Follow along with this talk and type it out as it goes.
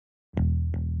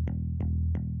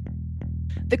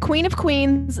The Queen of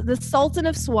Queens, the Sultan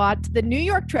of SWAT, the New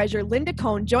York treasure, Linda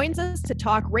Cohn, joins us to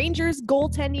talk Rangers,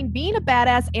 goaltending, being a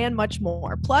badass, and much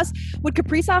more. Plus, would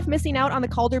Kaprizov missing out on the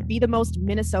Calder be the most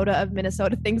Minnesota of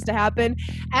Minnesota things to happen?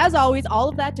 As always, all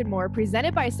of that and more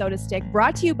presented by SotaStick,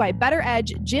 brought to you by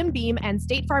BettorEdge, Jim Beam, and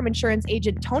State Farm Insurance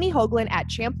agent Tony Hoglund at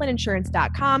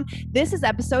Champlininsurance.com. This is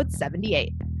episode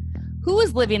 78. Who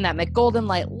is living that McGolden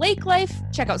Light lake life?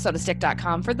 Check out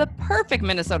SotaStick.com for the perfect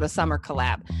Minnesota summer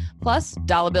collab. Plus,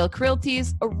 dollar bill krill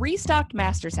tees, a restocked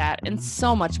Masters hat, and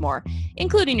so much more,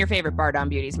 including your favorite Bardown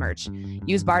Beauties merch.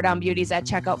 Use Bardown Beauties at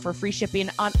checkout for free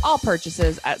shipping on all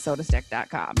purchases at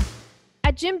SotaStick.com.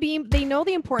 At Jim Beam, they know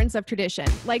the importance of tradition,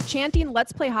 like chanting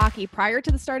 "Let's play hockey" prior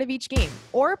to the start of each game,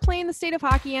 or playing the state of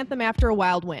hockey anthem after a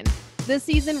wild win. This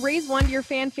season, raise one to your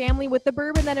fan family with the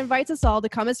bourbon that invites us all to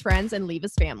come as friends and leave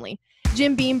as family.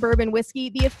 Jim Beam Bourbon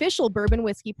Whiskey, the official bourbon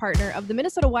whiskey partner of the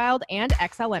Minnesota Wild and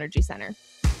XL Energy Center.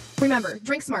 Remember,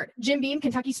 drink smart. Jim Beam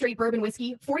Kentucky Straight Bourbon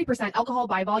Whiskey, 40% alcohol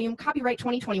by volume, copyright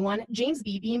 2021, James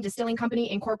B. Beam Distilling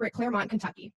Company, Incorporate, Claremont,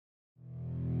 Kentucky.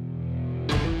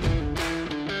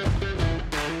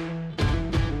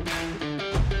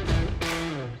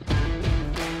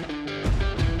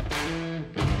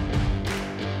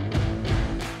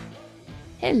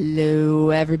 Hello,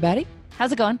 everybody.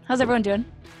 How's it going? How's everyone doing?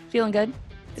 Feeling good?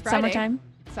 It's Friday. summertime.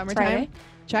 Summertime. Friday.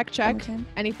 Check. Summertime.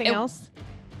 Anything else?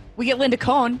 We get Linda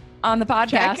Cohn on the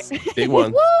podcast. Check. Big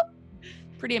one.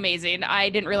 Pretty amazing. I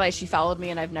didn't realize she followed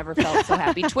me, and I've never felt so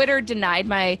happy. Twitter denied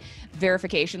my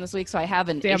verification this week, so I have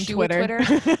an issue with Twitter.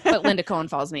 But Linda Cohn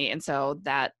follows me, and so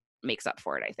that makes up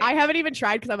for it, I think. I haven't even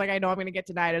tried because I'm like, I know I'm going to get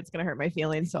denied. It's going to hurt my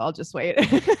feelings, so I'll just wait.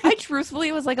 I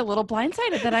truthfully was like a little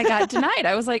blindsided that I got denied.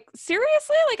 I was like,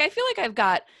 seriously? Like, I feel like I've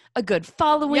got a good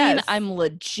following. Yes. I'm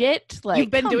legit. Like, you've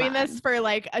been doing on. this for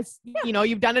like,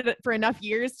 you've done it for enough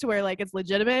years to where like it's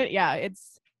legitimate. Yeah, I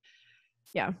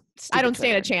don't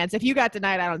stand a chance. If you got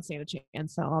denied, I don't stand a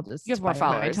chance. So I'll just You have more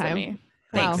followers than me.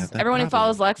 Wow. Thanks. Everyone who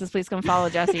follows Lexus, please come follow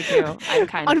Jesse too. I'm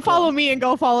kind of unfollow me and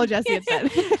go follow Jesse instead.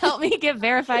 Help me get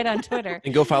verified on Twitter.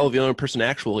 And go follow the only person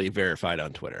actually verified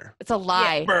on Twitter. It's a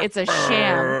lie. It's a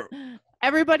sham.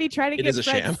 Everybody try to It get is a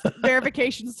sham.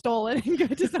 verification stolen and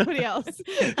give it to somebody else.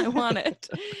 I want it.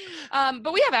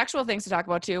 But we have actual things to talk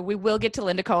about too. We will get to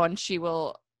Linda Cohn. She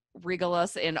will regale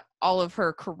us in all of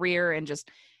her career and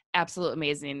just absolute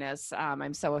amazingness.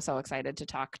 I'm so excited to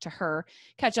talk to her,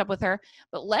 catch up with her.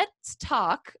 But let's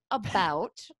talk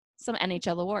about some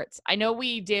NHL awards. I know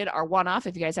we did our one-off.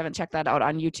 If you guys haven't checked that out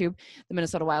on YouTube, the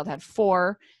Minnesota Wild had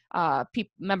 4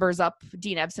 members up.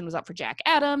 Dean Evason was up for Jack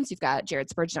Adams. You've got Jared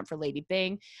Spurgeon up for Lady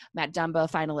Byng, Matt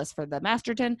Dumba, finalist for the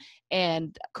Masterton,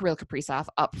 and Kirill Kaprizov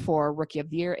up for Rookie of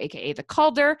the Year, aka the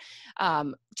Calder.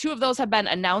 2 of those have been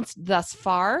announced thus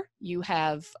far. You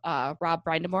have Rob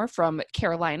Brindamore from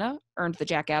Carolina earned the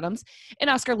Jack Adams, and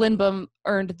Oscar Lindblom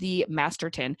earned the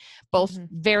Masterton. Both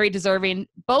very deserving.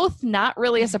 Both not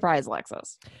really a surprise,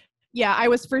 Alexis. Yeah, I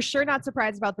was for sure not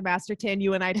surprised about the Masterton.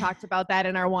 You and I talked about that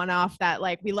in our one-off that,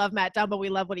 like, we love Matt Dumba, we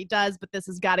love what he does, but this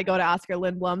has got to go to Oscar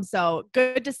Lindblom. So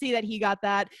good to see that he got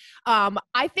that.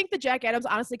 I think the Jack Adams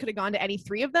honestly could have gone to any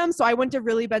 3 of them, so I wouldn't have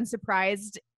really been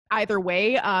surprised either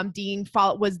way. Dean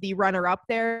was the runner-up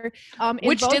there.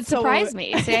 Which did surprise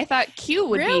me. See, I thought Q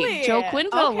would be. Joe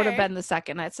Quenneville would have been the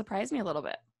second. That surprised me a little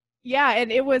bit. Yeah,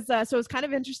 and it was so it was kind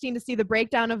of interesting to see the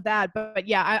breakdown of that. But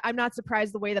yeah, I'm not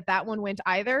surprised the way that one went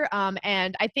either.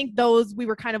 And I think we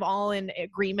were kind of all in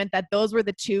agreement that those were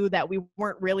the 2 that we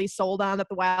weren't really sold on that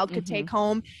the Wild could take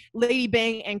home. Lady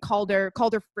Byng and Calder.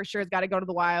 Calder for sure has got to go to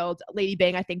the Wild. Lady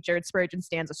Byng, I think Jared Spurgeon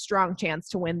stands a strong chance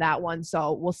to win that one.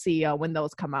 So we'll see when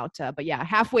those come out. But yeah,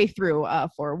 halfway through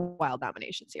for Wild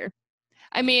nominations here.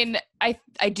 I mean,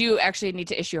 I do actually need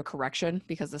to issue a correction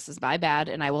because this is my bad,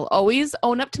 and I will always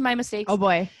own up to my mistakes. Oh,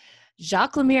 boy.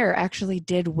 Jacques Lemieux actually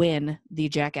did win the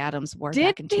Jack Adams Award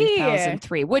back in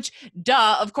 2003, which,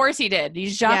 of course he did.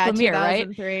 He's Jacques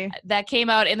Lemieux, right? That came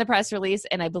out in the press release,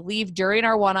 and I believe during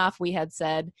our one-off we had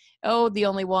said, we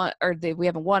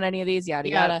haven't won any of these, yada,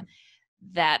 yada.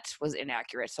 That was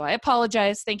inaccurate. So I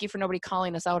apologize. Thank you for nobody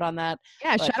calling us out on that.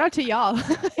 Yeah, shout out to y'all.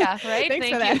 Yeah, right? Thanks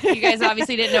for Thank you. You guys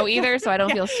obviously didn't know either, so I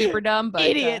don't feel super dumb. But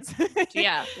idiots.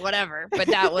 Yeah, whatever. But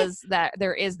that was that.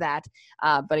 There is that.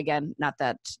 But again, not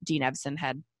that Dean Evason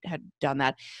had done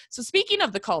that. So speaking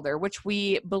of the Calder, which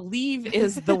we believe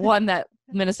is the one that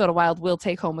Minnesota Wild will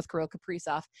take home with Kirill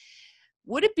Kaprizov,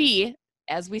 would it be,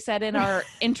 as we said in our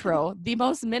intro, the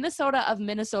most Minnesota of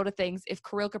Minnesota things if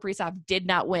Kirill Kaprizov did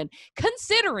not win,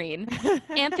 considering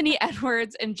Anthony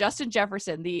Edwards and Justin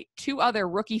Jefferson, the 2 other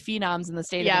rookie phenoms in the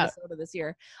state of Minnesota this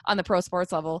year on the pro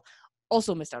sports level,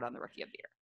 also missed out on the Rookie of the Year?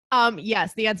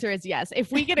 Yes, the answer is yes.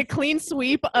 If we get a clean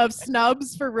sweep of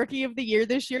snubs for Rookie of the Year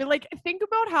this year, like think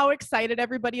about how excited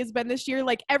everybody has been this year.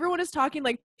 Like everyone is talking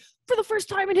like for the first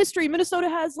time in history, Minnesota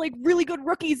has like really good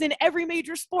rookies in every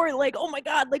major sport. Like, oh my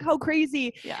God, like how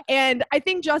crazy. Yeah. And I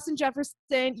think Justin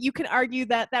Jefferson, you can argue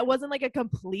that that wasn't like a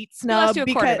complete He lost snub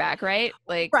to a quarterback, right?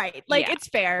 Like, right. Like yeah. it's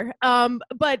fair.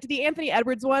 But the Anthony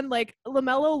Edwards one, like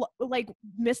LaMelo like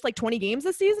missed like 20 games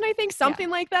this season, I think, something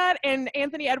like that. And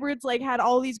Anthony Edwards like had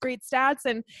all these great stats.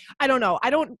 And I don't know. I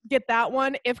don't get that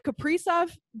one. If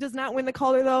Kaprizov does not win the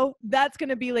Calder though, that's going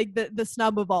to be like the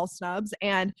snub of all snubs.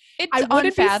 And it's I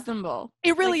wouldn't unfathomable.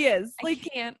 It really is. Like, I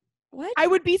can't. What? I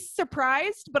would be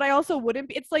surprised, but I also wouldn't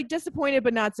be. It's like disappointed,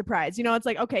 but not surprised. You know, it's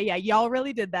like, okay, yeah, y'all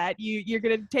really did that. You're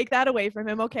going to take that away from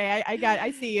him. Okay.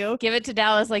 I see you. Give it to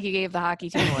Dallas like you gave the hockey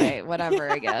team away. Whatever,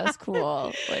 I guess.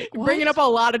 Cool. Like bringing up a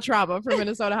lot of trauma for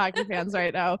Minnesota hockey fans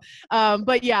right now.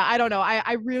 But yeah, I don't know.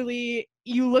 I really,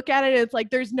 you look at it, it's like,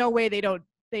 there's no way they don't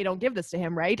give this to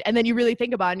him, right? And then you really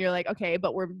think about it and you're like, okay,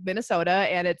 but we're Minnesota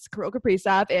and it's Kirill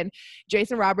Kaprizov and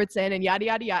Jason Robertson and yada,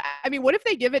 yada, yada. I mean, what if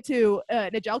they give it to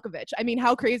Nedeljkovic? I mean,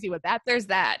 how crazy would that be? There's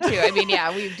that too. I mean,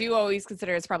 yeah, we do always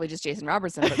consider it's probably just Jason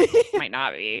Robertson, but it might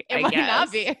not be. It might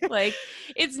not be. Like,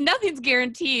 nothing's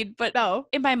guaranteed, but no.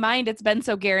 In my mind, it's been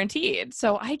so guaranteed.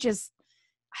 So I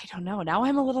don't know. Now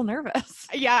I'm a little nervous.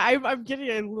 Yeah, I'm getting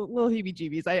a little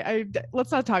heebie-jeebies.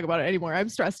 Let's not talk about it anymore. I'm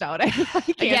stressed out.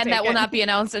 Again, that will not be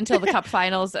announced until the Cup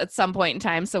Finals at some point in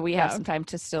time. So we have some time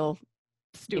to still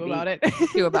stew about it.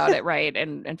 Stew about it, right,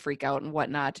 and freak out and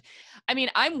whatnot. I mean,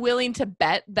 I'm willing to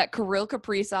bet that Kirill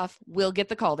Kaprizov will get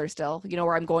the Calder still. You know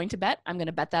where I'm going to bet? I'm going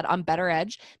to bet that on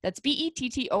BettorEdge. That's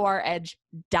BettorEdge.com.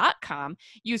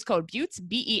 Use code Beauts,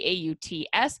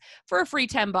 BEAUTS, for a free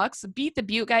 $10. Beat the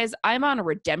Butte, guys. I'm on a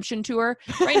redemption tour.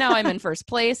 Right now I'm in first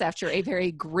place after a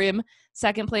very grim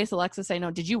second place. Alexis, I know.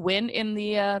 Did you win in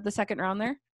the second round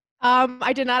there?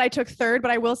 I did not. I took third, but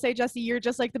I will say, Jesse, you're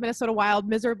just like the Minnesota Wild,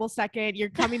 miserable second. You're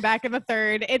coming back in the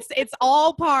third. It's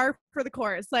all par for the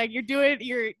course. Like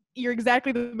you're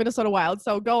exactly the Minnesota Wild.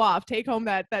 So go off, take home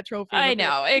that trophy. I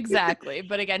know, exactly.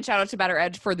 But again, shout out to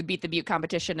BettorEdge for the Beat the Butte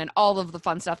competition and all of the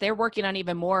fun stuff. They're working on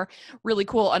even more really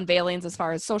cool unveilings as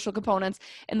far as social components,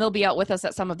 and they'll be out with us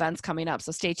at some events coming up.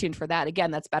 So stay tuned for that.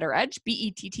 Again, that's BettorEdge,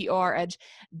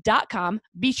 BettorEdge.com.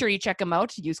 Be sure you check them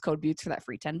out. Use code Beauts for that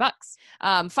free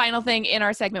 $10. Final thing in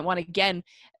our segment one, again,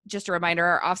 just a reminder,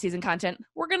 our off-season content,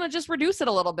 we're going to just reduce it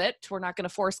a little bit. We're not going to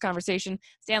force conversation.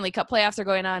 Stanley Cup playoffs are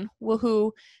going on.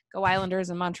 Woohoo. Go Islanders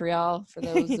in Montreal for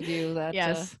those of you that,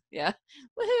 yes. Yeah.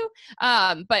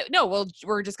 Woohoo. But no,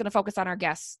 we're just going to focus on our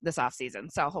guests this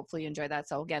off-season. So hopefully you enjoy that.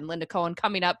 So again, Linda Cohn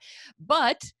coming up.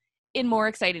 But in more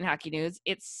exciting hockey news,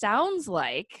 it sounds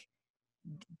like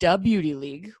the Beauty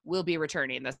League will be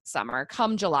returning this summer.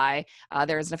 Come July,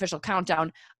 there is an official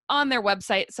countdown on their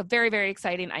website. So very, very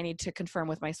exciting. I need to confirm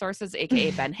with my sources,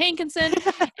 aka Ben Hankinson,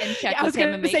 and check with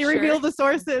him and make sure. Reveal the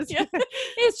sources. Yeah.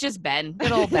 It's just Ben,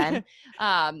 good old Ben.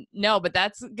 No, but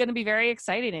that's going to be very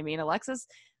exciting. I mean, Alexis,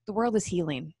 the world is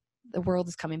healing. The world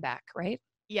is coming back, right?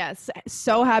 Yes.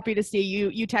 So happy to see you.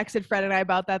 You texted Fred and I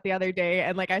about that the other day.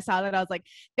 And like, I saw that, I was like,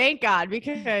 thank God,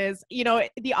 because, you know,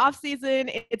 the off season,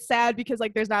 it's sad because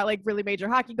like, there's not like really major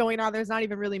hockey going on. There's not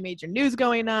even really major news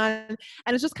going on. And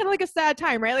it's just kind of like a sad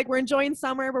time, right? Like we're enjoying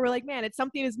summer, but we're like, man, it's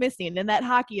something is missing. And that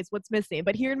hockey is what's missing.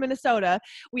 But here in Minnesota,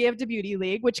 we have the Beauty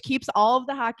League, which keeps all of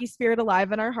the hockey spirit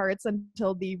alive in our hearts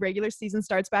until the regular season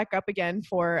starts back up again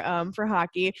for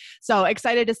hockey. So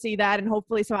excited to see that, and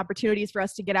hopefully some opportunities for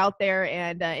us to get out there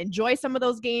and enjoy some of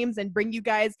those games and bring you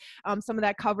guys some of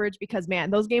that coverage, because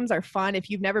man, those games are fun. If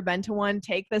you've never been to one,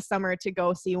 take this summer to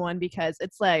go see one, because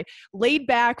it's like laid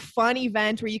back, fun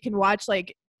event where you can watch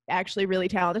like actually really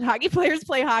talented hockey players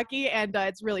play hockey, and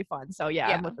it's really fun. So yeah,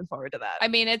 I'm looking forward to that. I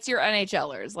mean, it's your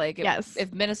NHLers. Like yes.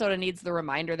 If Minnesota needs the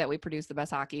reminder that we produce the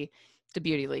best hockey, the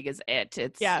Beauty League is it.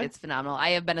 It's phenomenal.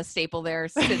 I have been a staple there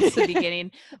since the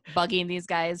beginning, bugging these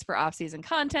guys for off-season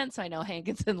content. So I know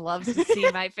Hankinson loves to see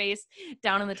my face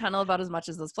down in the tunnel about as much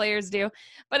as those players do,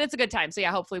 but it's a good time. So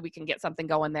yeah, hopefully we can get something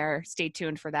going there. Stay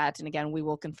tuned for that. And again, we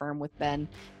will confirm with Ben.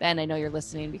 Ben, I know you're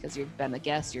listening because you've been a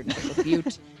guest. You're an official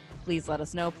Butte. Please let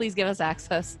us know. Please give us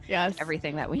access. Yes. To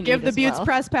everything that we need. Give the Buttes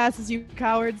press passes, you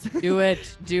cowards. Do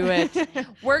it. Do it.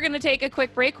 We're going to take a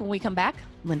quick break. When we come back,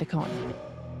 Linda Cohn.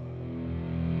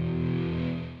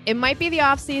 It might be the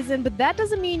off season, but that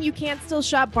doesn't mean you can't still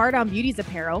shop Bardown Beauties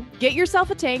apparel. Get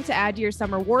yourself a tank to add to your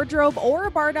summer wardrobe, or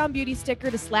a Bardown Beauty sticker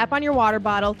to slap on your water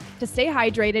bottle to stay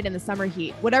hydrated in the summer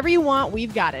heat. Whatever you want,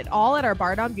 we've got it. All at our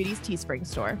Bardown Beauties Teespring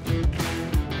store.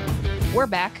 We're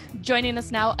back. Joining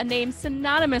us now, a name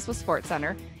synonymous with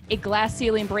SportsCenter, a glass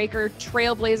ceiling breaker,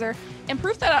 trailblazer, and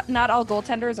proof that not all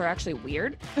goaltenders are actually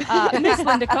weird. Miss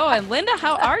Linda Cohn. Linda,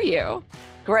 how are you?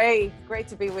 Great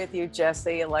to be with you,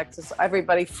 Jesse, Alexis,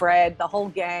 everybody, Fred, the whole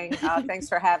gang. Thanks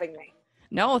for having me.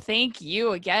 No, thank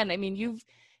you again. I mean, you've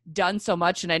done so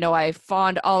much, and I know I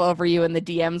fawned all over you in the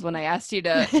DMs when I asked you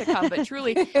to come, but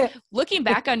truly, looking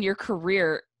back on your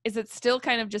career, is it still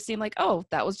kind of just seem like, oh,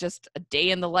 that was just a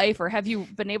day in the life, or have you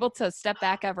been able to step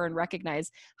back ever and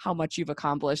recognize how much you've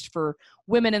accomplished for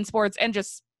women in sports and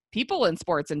just people in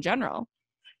sports in general?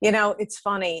 You know, it's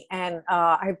funny, and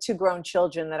I have two grown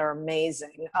children that are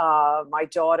amazing. My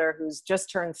daughter, who's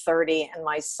just turned 30, and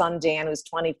my son, Dan, who's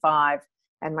 25,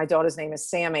 and my daughter's name is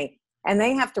Sammy. And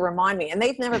they have to remind me, and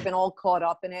they've never been all caught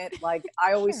up in it. Like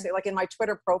I always say, like in my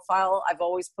Twitter profile, I've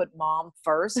always put mom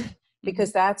first,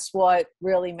 because that's what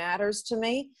really matters to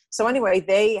me. So anyway,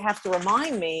 they have to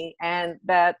remind me, and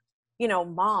that, you know,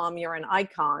 mom, you're an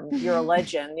icon, you're a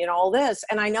legend, you know, all this.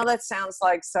 And I know that sounds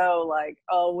like, so like,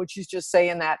 oh, well, she's just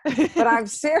saying that, but I'm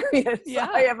serious. Yeah.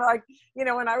 I am like, you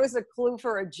know, when I was a clue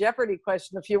for a Jeopardy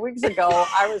question a few weeks ago,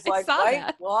 I was like, wait,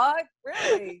 what?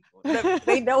 Really?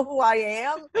 They know who I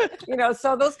am? You know,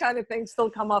 so those kind of things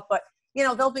still come up, but you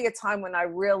know, there'll be a time when I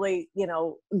really, you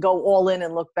know, go all in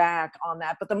and look back on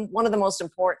that. But one of the most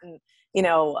important, you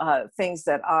know, things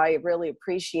that I really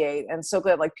appreciate, and so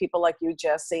good, like people like you,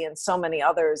 Jesse, and so many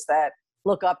others that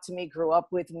look up to me, grew up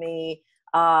with me,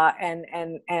 and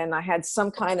I had some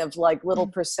kind of like little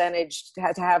percentage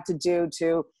had to have to do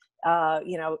to,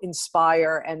 you know,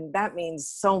 inspire. And that means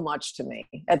so much to me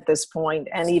at this point,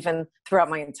 and even throughout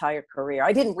my entire career.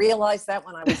 I didn't realize that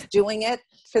when I was doing it,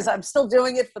 because I'm still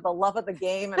doing it for the love of the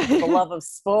game and for the love of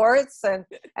sports and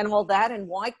all that. And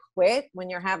why quit when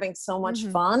you're having so much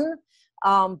fun?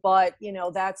 But you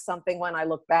know, that's something when I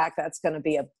look back, that's going to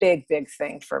be a big, big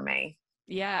thing for me.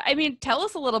 Yeah. I mean, tell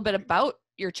us a little bit about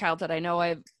your childhood. I know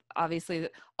I've obviously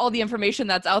all the information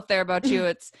that's out there about you,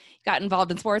 it's got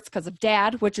involved in sports because of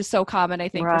dad, which is so common, I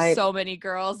think, for so many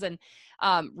girls. And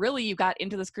really you got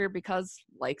into this career because,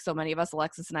 like so many of us,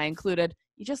 Alexis and I included,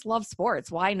 you just love sports.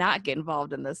 Why not get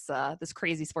involved in this, this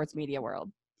crazy sports media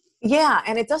world? Yeah.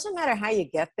 And it doesn't matter how you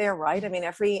get there, right? I mean,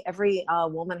 every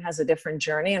woman has a different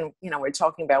journey, and, you know, we're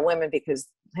talking about women because,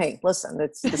 hey, listen,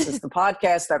 this is the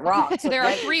podcast that rocks. Okay? There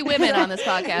are 3 women on this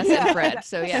podcast and Fred.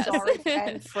 So yes. Sorry,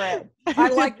 and Fred. I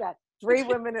like that. 3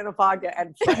 women in a podcast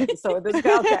and Fred. So this,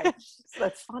 okay. So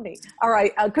that's funny. All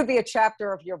right. Could be a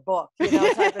chapter of your book, you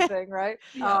know, type of thing. Right.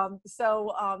 Yeah.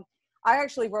 I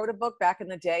actually wrote a book back in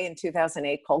the day in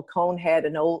 2008 called Cohn had a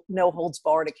no holds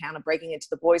barred account of breaking into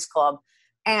the boys club.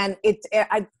 And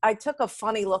I took a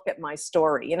funny look at my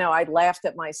story. You know, I laughed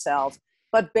at myself,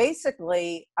 but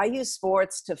basically I used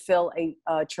sports to fill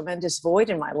a tremendous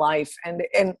void in my life. And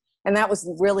that was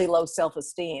really low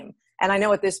self-esteem. And I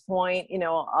know at this point, you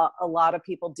know, a lot of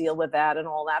people deal with that and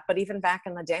all that. But even back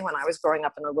in the day when I was growing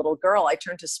up and a little girl, I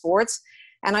turned to sports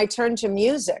and I turned to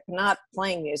music, not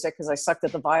playing music because I sucked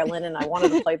at the violin and I wanted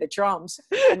to play the drums.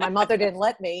 And my mother didn't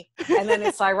let me. And then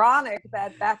it's ironic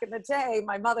that back in the day,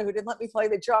 my mother, who didn't let me play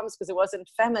the drums because it wasn't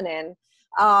feminine,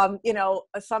 you know,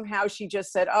 somehow she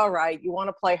just said, all right, you want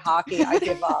to play hockey? I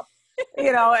give up.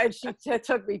 You know, and she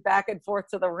took me back and forth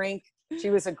to the rink. She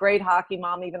was a great hockey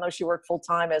mom, even though she worked full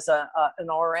time as an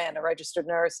RN, a registered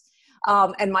nurse.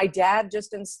 And my dad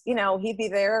just, you know, he'd be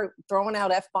there throwing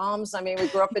out F-bombs. I mean, we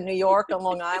grew up in New York on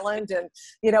Long Island, and,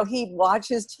 you know, he'd watch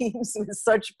his teams with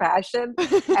such passion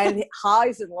and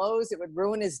highs and lows. It would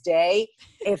ruin his day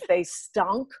if they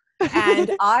stunk.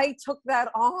 And I took that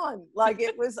on. Like,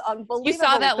 it was unbelievable. You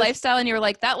saw that lifestyle and you were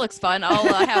like, that looks fun.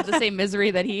 I'll have the same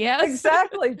misery that he has.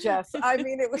 Exactly, Jess. I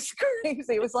mean, it was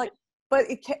crazy. It was like, but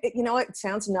you know, it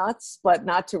sounds nuts, but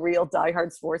not to real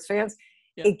diehard sports fans.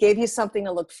 Yeah. It gave you something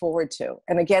to look forward to.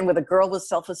 And again, with a girl with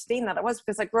self-esteem, that I was,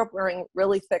 because I grew up wearing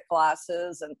really thick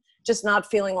glasses and just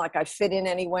not feeling like I fit in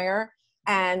anywhere.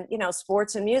 And, you know,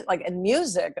 sports and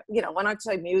music, you know, when I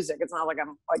say music, it's not like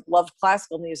I'm like love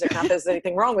classical music. Not that there's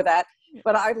anything wrong with that,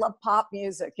 but I love pop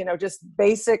music, you know, just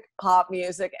basic pop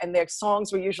music. And their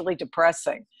songs were usually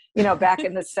depressing, you know, back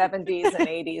in the 70s and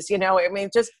 80s, you know, I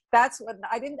mean, just that's what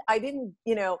I didn't,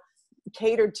 you know,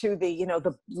 cater to the, you know,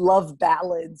 the love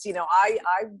ballads. You know, I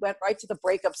went right to the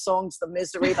breakup songs, the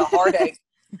misery, the heartache.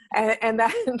 And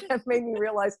that made me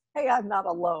realize, hey, I'm not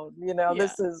alone. You know,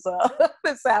 this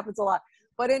happens a lot.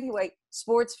 But anyway,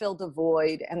 sports filled a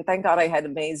void. And thank God I had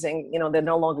amazing, you know, they're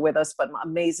no longer with us, but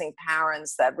amazing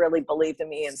parents that really believed in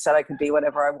me and said I could be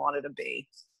whatever I wanted to be.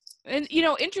 And, you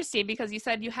know, interesting, because you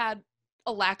said you had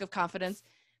a lack of confidence,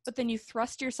 but then you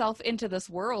thrust yourself into this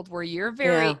world where you're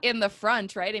very in the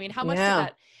front, right? I mean, how much did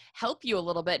that help you a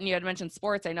little bit? And you had mentioned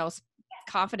sports. I know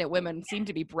confident women seem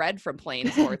to be bred from playing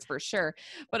sports for sure.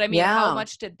 But I mean, how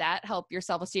much did that help your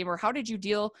self-esteem, or how did you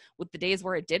deal with the days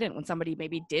where it didn't, when somebody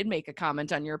maybe did make a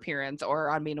comment on your appearance or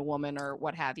on being a woman or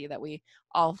what have you, that we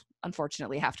all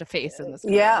unfortunately have to face in this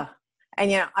career? Yeah.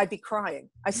 And, I'd be crying.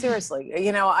 I seriously,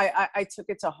 I took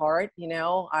it to heart.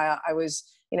 I was,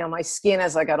 my skin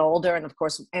as I got older and of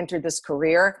course entered this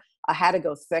career, I had to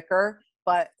go thicker.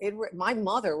 But my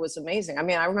mother was amazing. I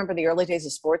mean, I remember the early days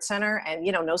of Sports Center and,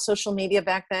 no social media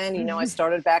back then. I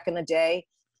started back in the day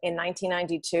in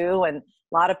 1992, and a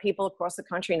lot of people across the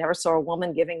country never saw a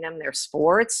woman giving them their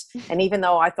sports. And even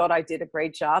though I thought I did a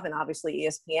great job, and obviously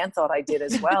ESPN thought I did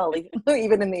as well,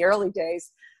 even in the early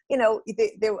days,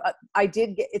 I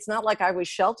did get, it's not like I was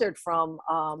sheltered from,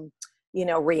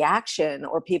 reaction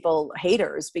or people,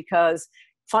 haters, because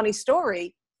funny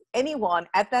story, anyone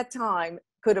at that time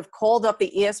could have called up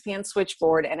the ESPN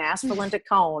switchboard and asked for Linda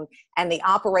Cohn, and the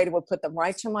operator would put them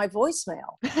right to my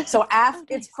voicemail. So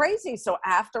it's crazy. So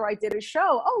after I did a show,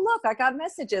 oh, look, I got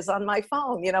messages on my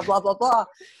phone, blah, blah, blah.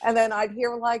 And then I'd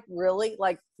hear really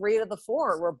 3 of the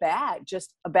 4 were bad,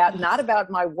 just not about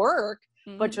my work,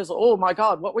 but just, oh my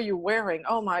God, what were you wearing?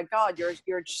 Oh my God, your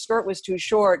skirt was too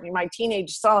short. My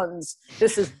teenage sons,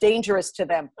 this is dangerous to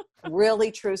them.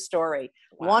 Really true story.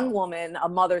 Wow. One woman, a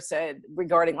mother, said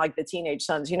regarding the teenage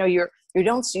sons,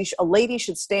 a lady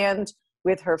should stand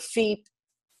with her feet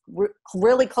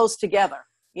really close together,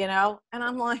 and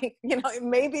I'm like,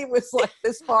 maybe it was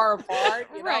this far apart,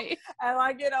 right. And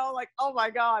oh my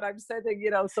God, I'm sending,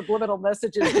 subliminal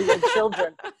messages to your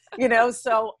children,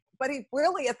 so. But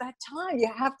really, at that time,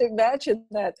 you have to imagine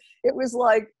that it was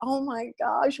oh my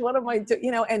gosh, what am I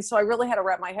doing? And so I really had to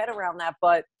wrap my head around that.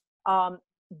 But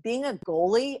being a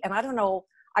goalie, and I don't know,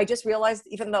 I just realized,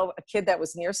 even though a kid that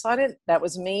was nearsighted, that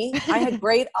was me. I had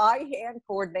great eye-hand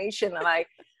coordination, and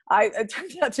it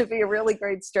turned out to be a really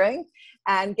great strength.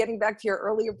 And getting back to your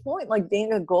earlier point,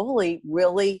 being a goalie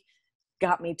really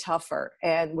got me tougher,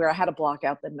 and where I had to block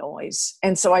out the noise.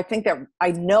 And so I think that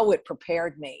I know it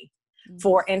prepared me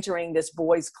for entering this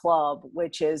boys club,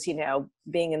 which is,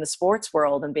 being in the sports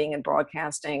world and being in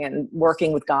broadcasting and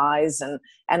working with guys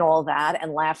and all that,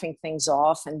 and laughing things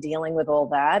off and dealing with all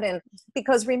that. And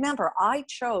because remember, I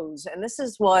chose, and this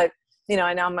is what,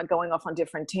 I know I'm going off on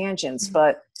different tangents,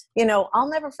 but, I'll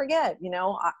never forget,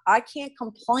 I can't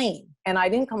complain. And I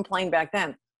didn't complain back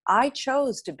then. I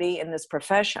chose to be in this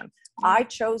profession. I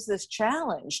chose this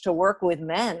challenge to work with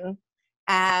men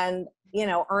and,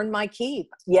 earn my keep.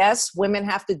 Yes, women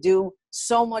have to do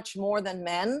so much more than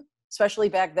men, especially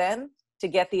back then, to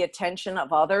get the attention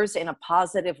of others in a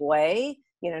positive way.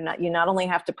 You not only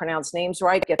have to pronounce names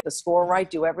right, get the score right,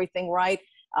 do everything right,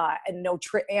 and know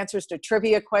answers to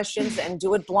trivia questions, and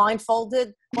do it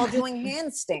blindfolded while doing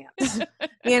handstands.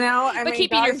 But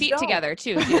keeping your feet together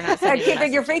too. So you're not and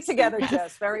keeping your feet together,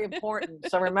 Jess, very important.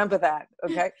 So remember that.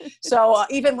 Okay. So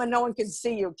even when no one can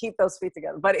see you, keep those feet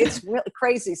together. But it's really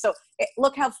crazy. So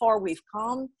look how far we've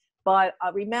come. But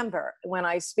remember, when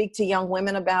I speak to young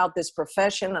women about this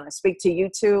profession, and I speak to you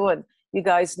too, and you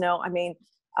guys know,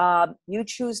 you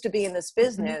choose to be in this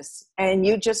business, and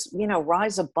you just,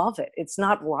 rise above it. It's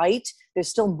not right. There's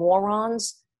still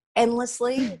morons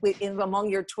endlessly among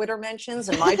your Twitter mentions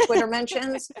and my Twitter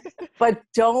mentions. But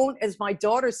don't, as my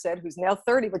daughter said, who's now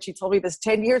 30, but she told me this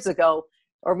 10 years ago,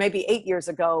 or maybe 8 years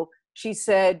ago, she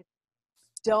said,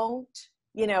 don't,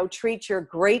 treat your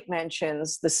great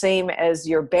mentions the same as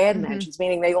your bad mentions,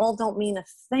 meaning they all don't mean a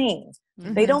thing.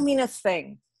 They don't mean a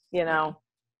thing,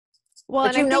 Well,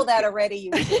 but you know that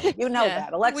already. You know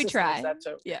that. Alexis we try. knows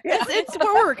that too. Yeah.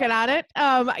 We're working on it.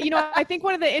 I think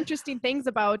one of the interesting things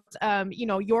about,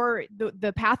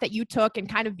 the path that you took and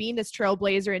kind of being this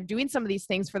trailblazer and doing some of these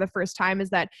things for the first time is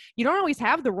that you don't always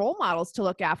have the role models to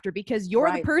look after, because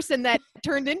you're the person that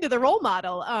turned into the role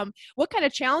model. What kind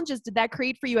of challenges did that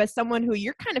create for you as someone who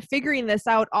you're kind of figuring this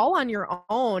out all on your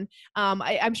own?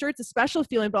 I'm sure it's a special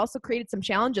feeling, but also created some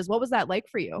challenges. What was that like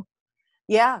for you?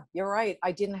 Yeah, you're right.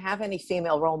 I didn't have any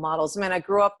female role models. I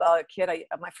grew up a kid.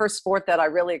 My first sport that I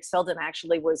really excelled in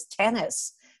actually was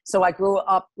tennis. So I grew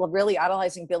up really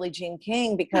idolizing Billie Jean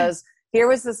King, because here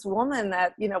was this woman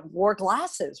that, wore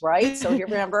glasses, right? So you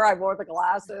remember I wore the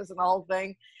glasses and the whole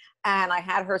thing. And I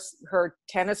had her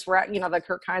tennis racket,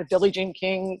 her kind of Billie Jean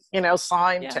King,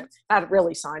 signed, not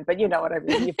really signed, but you know what I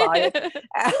mean, you buy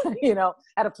it,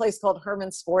 at a place called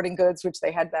Herman's Sporting Goods, which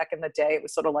they had back in the day. It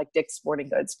was sort of like Dick's Sporting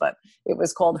Goods, but it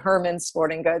was called Herman's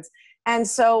Sporting Goods. And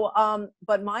so,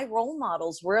 but my role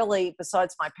models really,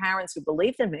 besides my parents who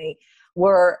believed in me,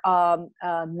 were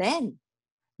men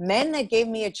that gave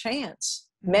me a chance.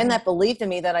 men that believed in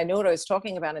me, that I knew what I was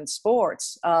talking about in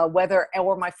sports,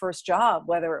 or my first job,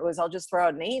 whether it was, I'll just throw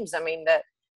out names. I mean, that,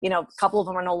 a couple of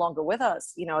them are no longer with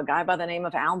us. A guy by the name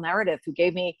of Al Meredith, who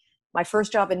gave me my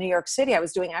first job in New York City. I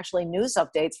was doing actually news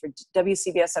updates for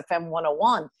WCBS FM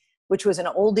 101, which was an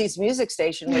oldies music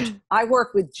station, which I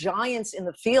worked with giants in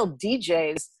the field,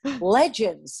 DJs,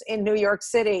 legends in New York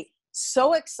City.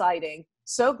 So exciting,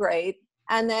 so great.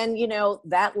 And then,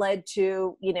 that led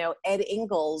to, Ed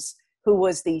Ingles, who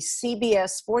was the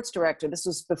CBS sports director. This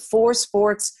was before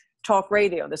sports talk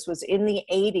radio. This was in the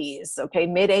 80s, okay,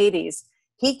 mid 80s.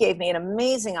 He gave me an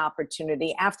amazing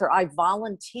opportunity after I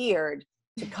volunteered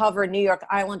to cover New York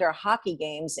Islander hockey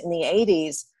games in the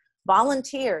 80s,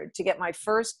 volunteered to get my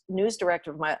first news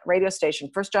director of my radio station,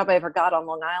 first job I ever got on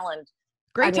Long Island.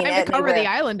 Great time to cover the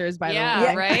Islanders, by the way.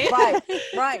 Yeah, right?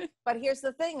 Right. But here's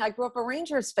the thing. I grew up a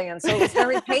Rangers fan, so it was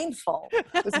very painful.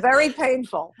 It was very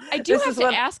painful. I do have to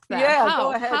ask that. Yeah,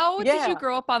 go ahead. How did you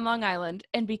grow up on Long Island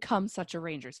and become such a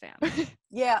Rangers fan?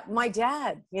 Yeah, my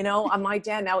dad, my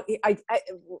dad. Now,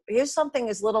 here's something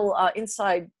as little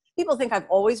inside. People think I've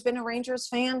always been a Rangers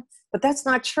fan, but that's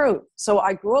not true. So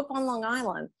I grew up on Long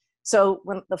Island. So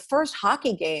when the first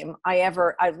hockey game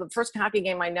the first hockey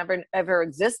game I never ever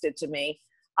existed to me,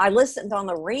 I listened on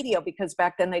the radio because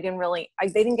back then they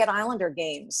didn't get Islander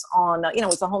games on, it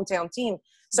was a hometown team.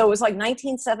 So it was like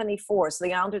 1974. So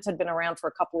the Islanders had been around for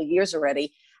a couple of years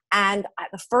already. And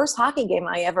the first hockey game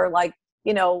I ever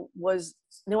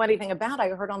knew anything about, I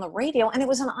heard on the radio, and it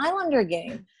was an Islander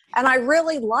game. And I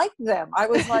really liked them. I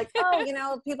was like,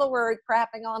 people were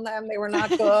crapping on them. They were not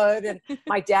good. And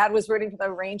my dad was rooting for the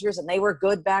Rangers, and they were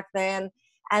good back then.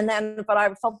 But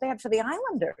I felt bad for the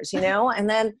Islanders, And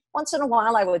then once in a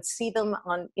while I would see them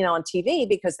on TV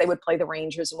because they would play the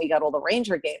Rangers, and we got all the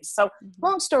Ranger games. So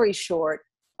long story short,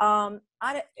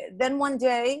 then one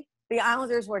day the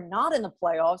Islanders were not in the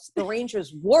playoffs. The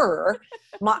Rangers were.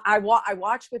 I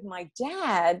watched with my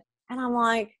dad, and I'm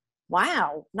like,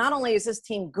 wow, not only is this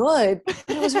team good, but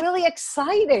it was really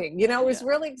exciting. It was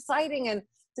really exciting. And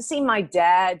to see my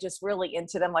dad just really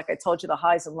into them, like I told you, the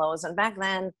highs and lows. And back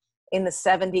then in the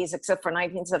 70s, except for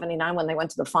 1979, when they went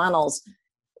to the finals,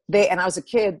 and I was a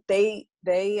kid, they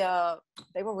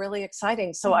were really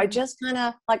exciting. So I just kind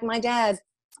of, like my dad,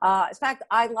 in fact,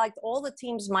 I liked all the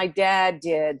teams my dad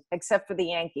did, except for the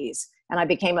Yankees. And I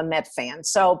became a Met fan.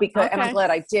 So and I'm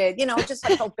glad I did, just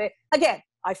I felt bad. Again,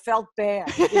 I felt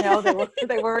bad,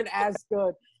 they weren't as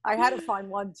good. I had to find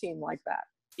one team like that.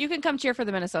 You can come cheer for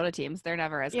the Minnesota teams. They're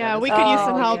never as good. Yeah, we could use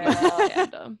some help.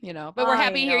 Yeah. But we're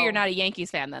happy to hear you're not a Yankees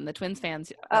fan then. The Twins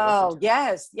fans. Oh,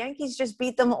 yes. Yankees just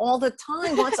beat them all the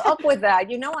time. What's up with that?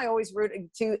 I always root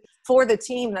for the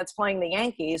team that's playing the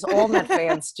Yankees. All Met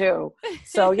fans too.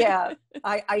 So, yeah,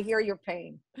 I hear your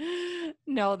pain.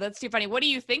 No, that's too funny. What do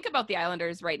you think about the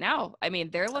Islanders right now? I mean,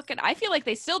 I feel like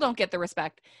they still don't get the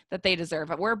respect that they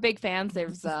deserve. We're big fans.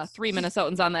 There's 3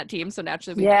 Minnesotans on that team, so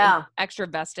naturally we're extra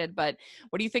vested. But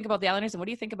what do you think about the Islanders, and what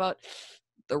do you think about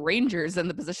the Rangers and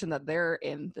the position that they're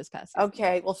in this past season?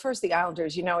 Okay, well, first the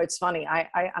Islanders. It's funny.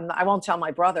 I won't tell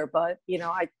my brother, but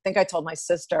I think I told my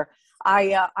sister.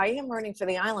 I am rooting for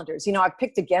the Islanders. I've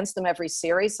picked against them every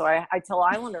series, so I tell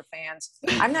Islander fans,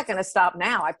 I'm not going to stop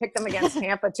now. I picked them against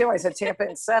Tampa too. I said Tampa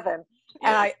in 7,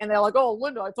 and they're like, "Oh,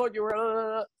 Linda, I thought you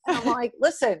were." And I'm like,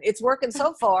 "Listen, it's working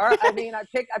so far. I mean, I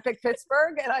picked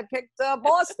Pittsburgh and I picked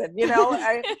Boston.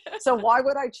 So why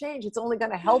would I change? It's only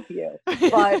going to help you."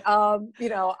 But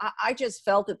I just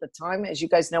felt at the time, as you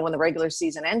guys know, when the regular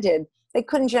season ended, they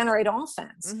couldn't generate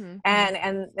offense.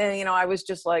 And I was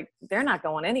just like, they're not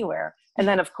going anywhere. And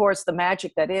then, of course, the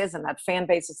magic that is, and that fan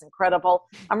base is incredible.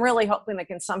 I'm really hoping they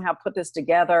can somehow put this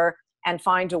together and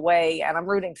find a way. And I'm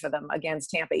rooting for them against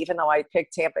Tampa, even though I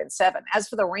picked Tampa in 7. As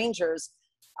for the Rangers,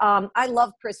 I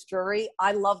love Chris Drury.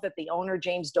 I love that the owner,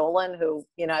 James Dolan, who,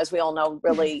 as we all know,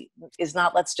 really is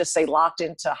not, let's just say, locked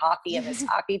into hockey and his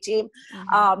hockey team,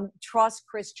 trust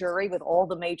Chris Drury with all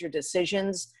the major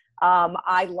decisions.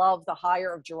 I love the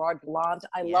hire of Gerard Gallant.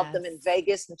 I love them in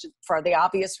Vegas for the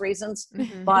obvious reasons.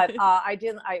 But I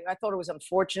thought it was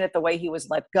unfortunate the way he was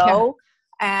let go,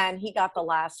 and he got the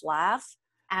last laugh.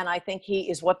 And I think he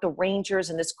is what the Rangers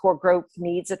and this core group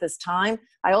needs at this time.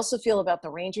 I also feel about the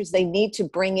Rangers, they need to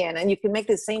bring in, and you can make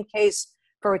the same case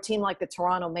for a team like the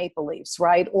Toronto Maple Leafs,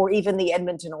 right? Or even the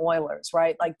Edmonton Oilers,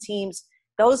 right? Like teams,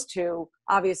 those two,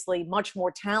 obviously much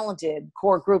more talented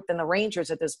core group than the Rangers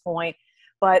at this point.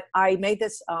 But I made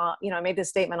this, I made this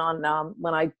statement on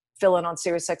when I fill in on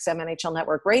SiriusXM NHL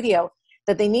Network Radio,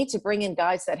 that they need to bring in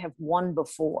guys that have won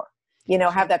before,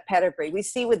 have that pedigree. We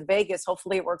see with Vegas,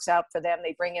 hopefully it works out for them.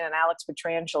 They bring in an Alex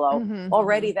Pietrangelo.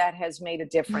 Already that has made a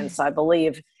difference, I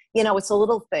believe. it's a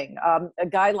little thing. A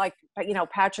guy like,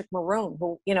 Patrick Maroon,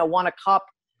 who, won a cup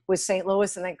with St.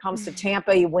 Louis and then comes to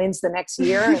Tampa, he wins the next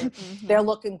year and they're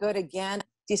looking good again.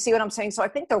 Do you see what I'm saying? So I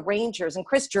think the Rangers and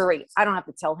Chris Drury, I don't have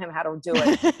to tell him how to do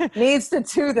it, needs to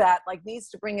do that, needs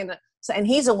to bring in, and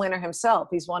he's a winner himself.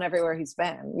 He's won everywhere he's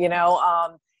been,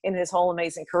 in his whole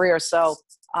amazing career. So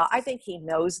I think he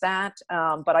knows that.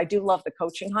 But I do love the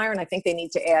coaching hire, and I think they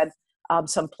need to add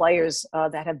some players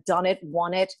that have done it,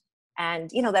 won it, and,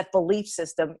 that belief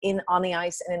system on the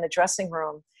ice and in the dressing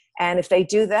room. And if they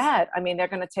do that, I mean, they're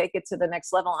going to take it to the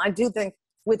next level. I do think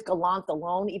with Gallant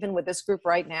alone, even with this group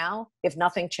right now, if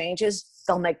nothing changes,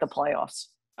 they'll make the playoffs.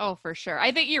 Oh, for sure.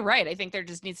 I think you're right. I think there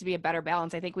just needs to be a better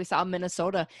balance. I think we saw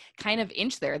Minnesota kind of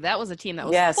inch there. That was a team that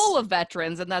was full of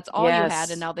veterans, and that's all you had.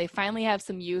 And now they finally have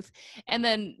some youth. And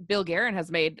then Bill Guerin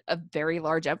has made a very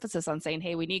large emphasis on saying,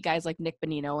 hey, we need guys like Nick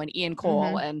Bonino and Ian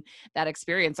Cole and that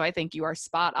experience. So I think you are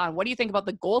spot on. What do you think about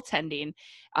the goaltending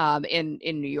in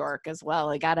New York as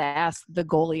well? I got to ask the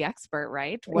goalie expert,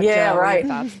 right? What are your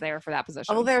thoughts there for that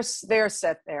position? Oh, they're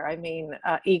set there. I mean,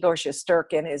 Igor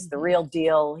Shesterkin is the real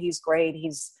deal. He's great.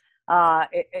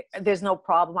 There's no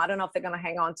problem. I don't know if they're going to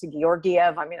hang on to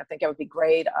Georgiev. I mean, I think it would be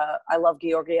great. I love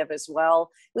Georgiev as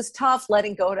well. It was tough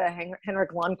letting go to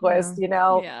Henrik Lundqvist,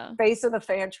 face of the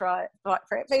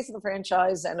face of the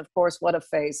franchise, and of course, what a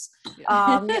face. It's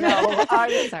all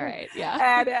right.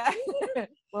 Yeah, and,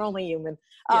 we're only human.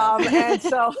 And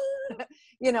so,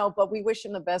 but we wish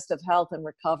him the best of health and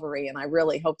recovery, and I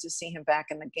really hope to see him back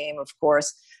in the game, of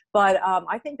course. But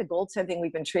I think the goaltending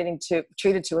we've been treated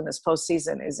to in this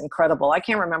postseason is incredible. I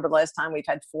can't remember the last time we've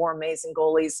had 4 amazing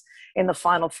goalies in the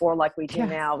Final Four like we do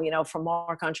now, from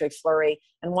Marc-Andre Fleury.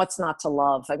 And what's not to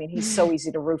love? I mean, he's so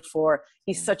easy to root for.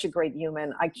 He's such a great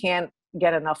human. I can't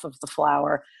get enough of the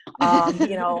flower.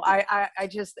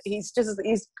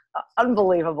 He's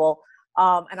unbelievable.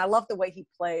 And I love the way he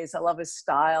plays. I love his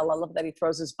style. I love that he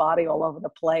throws his body all over the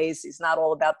place. He's not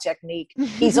all about technique.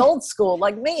 He's old school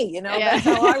like me, that's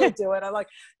how I would do it. I like,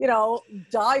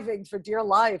 diving for dear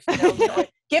life,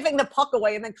 giving the puck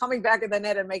away and then coming back in the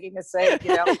net and making a save,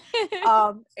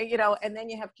 and then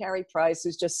you have Carey Price,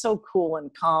 who's just so cool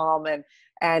and calm,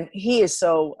 and he is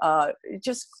so I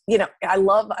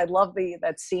love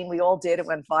that scene we all did. It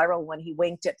went viral when he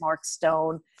winked at Mark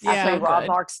Stone after he robbed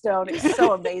Mark Stone. It's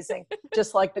so amazing.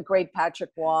 Just like the great Patrick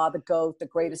Waugh, the GOAT, the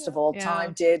greatest of all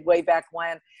time, did way back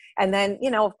when. And then,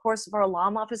 of course,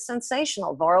 Varlamov is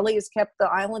sensational. Varley has kept the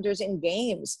Islanders in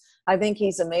games. I think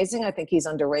he's amazing. I think he's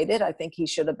underrated. I think he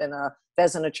should have been a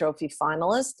Vezina Trophy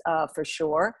finalist for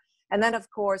sure. And then,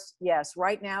 of course, yes,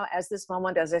 right now, as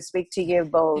I speak to you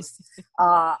both,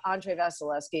 Andrei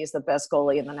Vasilevsky is the best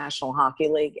goalie in the National Hockey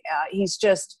League. He's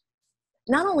just,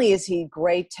 not only is he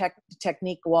great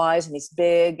technique-wise, and he's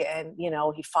big, and,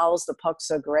 he follows the puck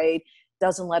so great,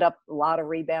 doesn't let up a lot of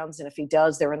rebounds, and if he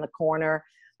does, they're in the corner.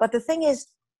 But the thing is,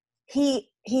 he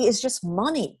is just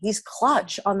money. He's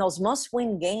clutch on those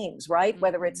must-win games, right?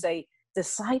 Whether it's a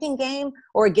deciding game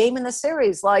or a game in the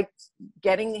series, like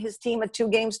getting his team a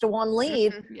 2-1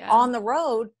 lead on the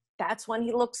road, that's when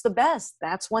he looks the best.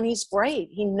 That's when he's great.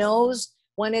 He knows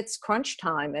when it's crunch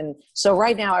time. And so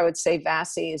right now I would say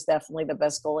Vasi is definitely the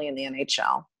best goalie in the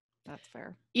NHL. That's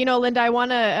fair. Linda, I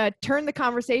want to turn the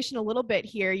conversation a little bit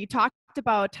here. You talked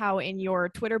about how in your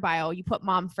Twitter bio you put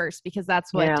mom first because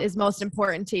that's what is most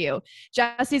important to you.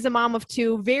 Jesse's a mom of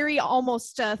 2,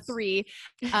 almost 3.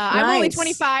 Nice. I'm only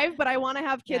 25, but I want to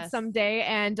have kids someday.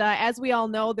 And as we all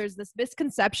know, there's this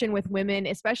misconception with women,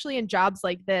 especially in jobs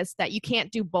like this, that you can't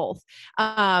do both.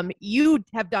 You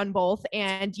have done both,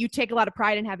 and you take a lot of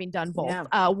pride in having done both.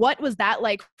 Yeah. What was that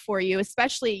like for you,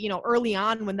 especially early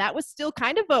on when that was still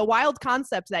kind of a wild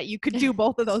concept that you could do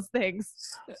both of those things?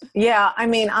 Yeah, I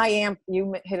mean,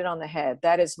 you hit it on the head.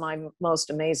 That is my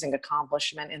most amazing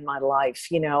accomplishment in my life,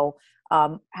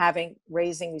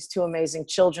 raising these 2 amazing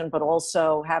children, but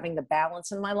also having the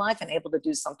balance in my life and able to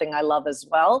do something I love as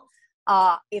well.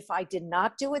 If I did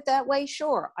not do it that way,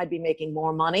 sure, I'd be making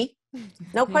more money.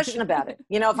 No question about it.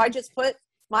 If I just put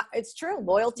it's true.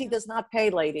 Loyalty does not pay,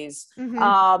 ladies.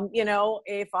 Mm-hmm.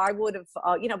 If I would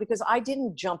have, because I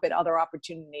didn't jump at other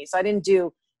opportunities. I didn't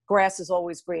do grass is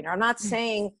always greener. I'm not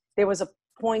saying there was a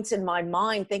points in my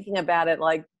mind thinking about it,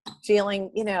 like feeling,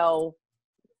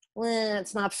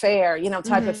 it's not fair,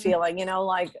 type of feeling,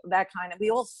 like that kind of,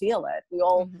 we all feel it. We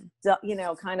all,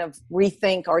 kind of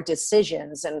rethink our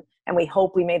decisions and we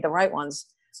hope we made the right ones.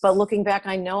 But looking back,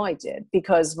 I know I did,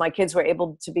 because my kids were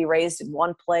able to be raised in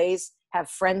one place, have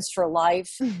friends for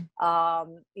life,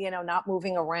 not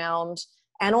moving around.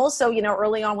 And also,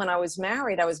 early on when I was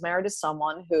married to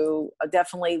someone who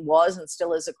definitely was and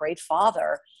still is a great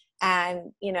father.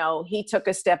 And, he took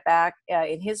a step back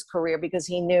in his career because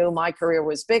he knew my career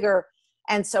was bigger.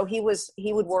 And so he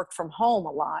would work from home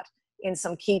a lot in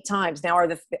some key times. Now,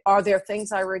 are there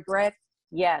things I regret?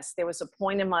 Yes. There was a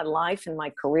point in my life, in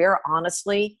my career,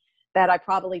 honestly, that I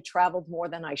probably traveled more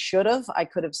than I should have. I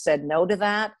could have said no to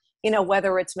that,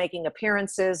 whether it's making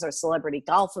appearances or celebrity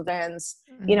golf events.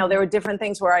 There were different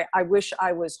things where I wish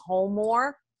I was home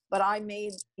more. But I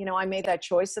made that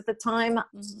choice at the time.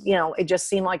 It just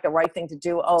seemed like the right thing to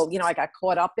do. I got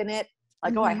caught up in it.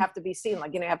 Like, I have to be seen.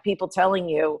 Like, you have people telling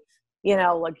you,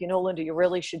 Linda, you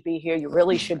really should be here. You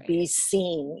really should be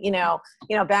seen.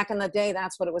 Back in the day,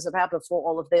 that's what it was about before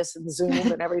all of this and Zoom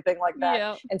and everything like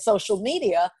that and social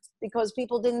media, because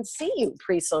people didn't see you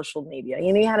pre-social media.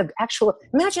 You had to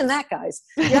imagine that, guys.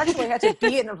 You actually had to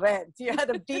be an event. You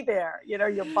had to be there,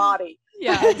 your body.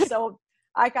 Yeah. And so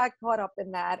I got caught up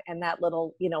in that and that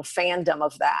little, fandom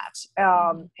of that.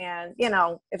 And,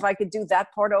 if I could do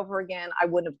that part over again, I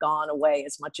wouldn't have gone away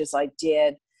as much as I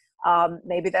did.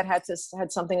 Maybe that had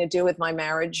something to do with my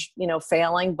marriage,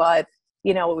 failing, but,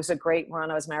 it was a great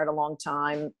run. I was married a long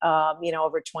time,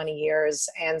 over 20 years.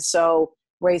 And so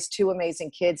raised two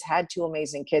amazing kids, had two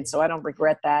amazing kids. So I don't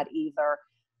regret that either,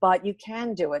 but you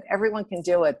can do it. Everyone can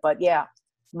do it. But yeah,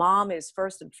 mom is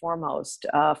first and foremost,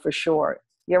 for sure.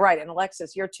 You're right. And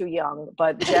Alexis, you're too young,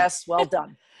 but Jess, well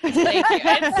done. Thank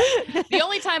you. The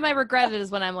only time I regret it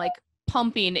is when I'm like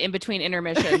pumping in between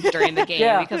intermissions during the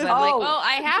game because I'm like, well,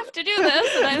 I have to do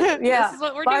this. And this is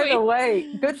what we're doing. By the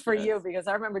way, good for you, because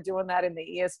I remember doing that in the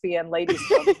ESPN ladies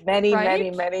club many, many,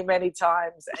 many, many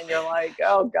times. And you're like,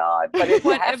 oh God, but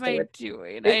what am I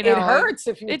doing? It hurts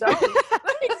if you don't.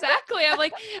 Exactly. I'm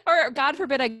like, or God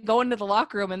forbid I go into the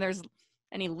locker room and there's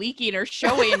any leaking or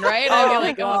showing, right? I'd be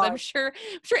like, I'm sure.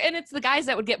 And it's the guys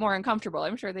that would get more uncomfortable.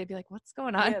 I'm sure they'd be like, what's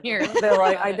going on here? They're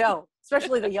like, I know.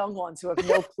 Especially the young ones who have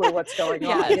no clue what's going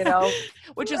on,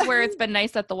 Which is where it's been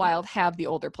nice that the Wild have the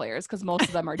older players, because most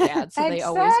of them are dads. So they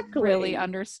always really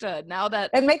understood. Now that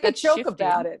and make a joke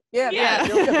about it. Yeah.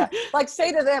 Joke about it. Like,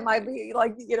 say to them, I'd be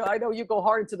like, I know you go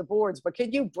hard into the boards, but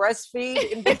can you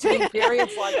breastfeed in between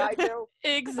periods like I do?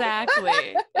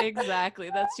 Exactly.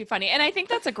 That's too funny. And I think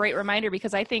that's a great reminder,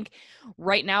 because I think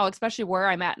right now, especially where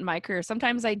I'm at in my career,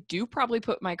 sometimes I do probably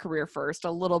put my career first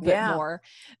a little bit more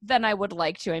than I would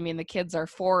like to. I mean, the kids are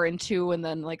 4 and 2, and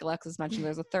then, like Alexis mentioned,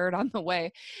 there's a third on the way.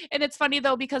 And it's funny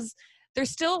though, because they're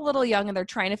still a little young and they're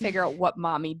trying to figure out what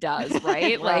mommy does,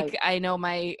 right? Like, I know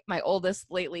my oldest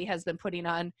lately has been putting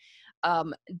on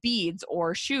beads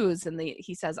or shoes, and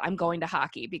he says, I'm going to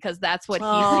hockey, because that's what he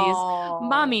sees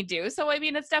mommy do. So I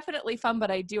mean, it's definitely fun, but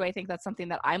I think that's something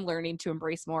that I'm learning to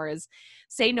embrace more, is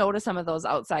say no to some of those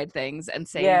outside things and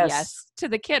say yes to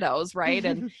the kiddos, right?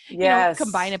 And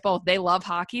combine it both. They love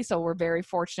hockey, so we're very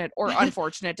fortunate or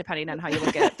unfortunate depending on how you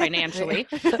look at it financially.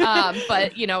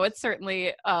 But it's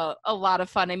certainly a lot of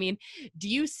fun. I mean, do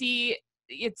you see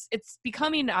it's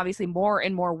becoming, obviously, more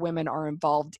and more women are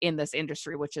involved in this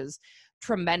industry, which is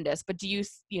tremendous. But do you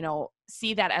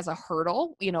see that as a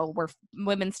hurdle, where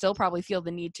women still probably feel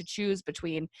the need to choose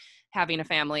between having a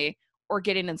family or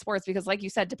getting in sports? Because like you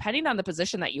said, depending on the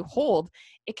position that you hold,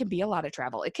 it can be a lot of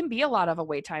travel. It can be a lot of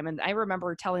away time. And I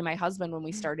remember telling my husband when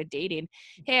we started dating,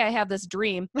 hey, I have this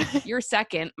dream. You're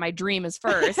second. My dream is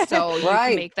first. So you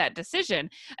can make that decision.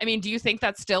 I mean, do you think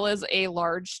that still is a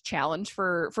large challenge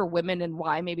for women, and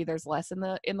why maybe there's less in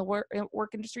the work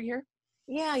industry here?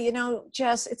 Yeah,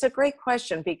 Jess, it's a great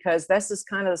question, because this is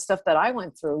kind of the stuff that I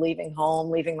went through, leaving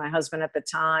home, leaving my husband at the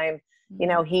time.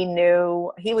 He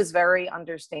knew, he was very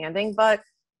understanding, but,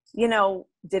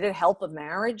 did it help a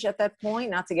marriage at that point?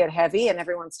 Not to get heavy, and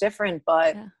everyone's different,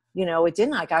 but, it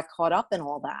didn't. I got caught up in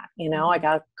all that, I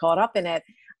got caught up in it.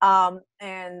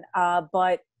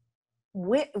 But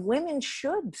women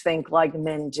should think like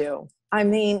men do. I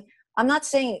mean, I'm not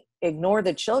saying ignore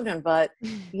the children, but,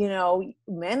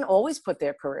 men always put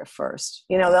their career first.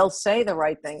 They'll say the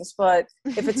right things, but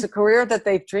if it's a career that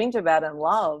they've dreamed about and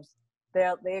loved,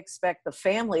 they expect the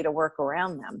family to work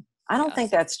around them. I don't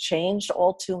think that's changed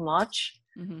all too much.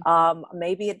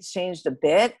 Maybe it's changed a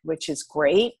bit, which is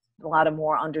great. A lot of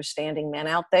more understanding men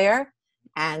out there,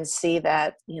 and see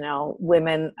that,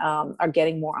 women are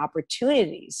getting more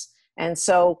opportunities. And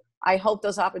so I hope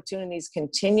those opportunities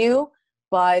continue,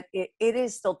 but it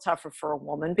is still tougher for a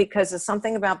woman, because there's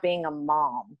something about being a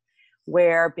mom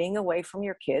where being away from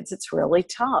your kids, it's really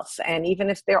tough. And even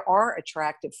if there are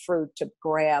attractive fruit to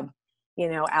grab,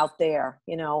 out there,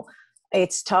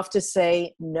 it's tough to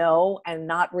say no and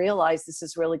not realize this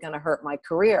is really going to hurt my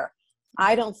career.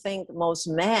 I don't think most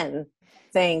men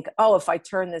think, oh, if I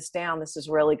turn this down, this is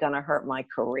really going to hurt my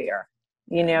career,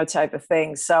 type of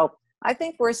thing. So I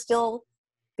think we're still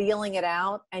feeling it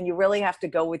out, and you really have to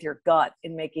go with your gut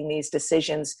in making these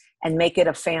decisions and make it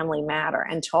a family matter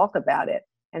and talk about it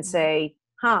and say,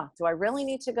 do I really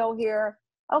need to go here?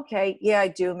 Okay, yeah, I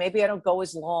do. Maybe I don't go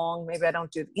as long. Maybe I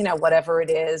don't do, whatever it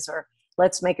is, or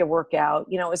let's make it work out.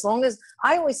 As long as,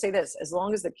 I always say this, as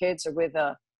long as the kids are with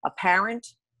a parent,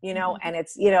 and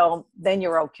it's, then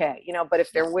you're okay, but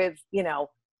if they're with,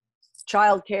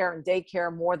 childcare and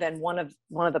daycare more than one of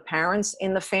the parents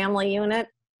in the family unit,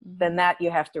 then that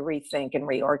you have to rethink and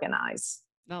reorganize.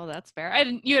 No, that's fair.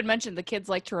 And you had mentioned the kids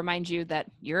like to remind you that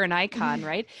you're an icon,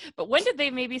 right? But when did they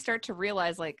maybe start to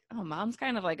realize like, oh, mom's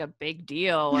kind of like a big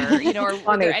deal, or, or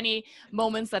were there any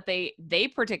moments that they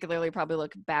particularly probably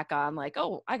look back on like,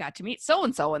 oh, I got to meet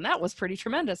so-and-so and that was pretty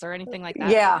tremendous, or anything like that?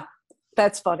 Yeah,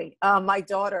 that's funny. My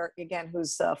daughter, again,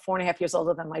 who's 4.5 years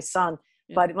older than my son,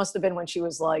 but it must have been when she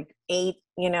was like 8,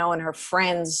 and her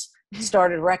friends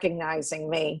started recognizing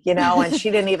me, and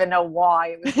she didn't even know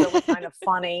why. It was really kind of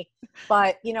funny.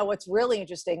 But, what's really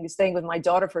interesting is staying with my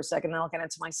daughter for a second, and I'll get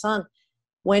into my son.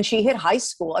 When she hit high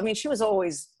school, I mean, she was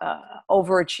always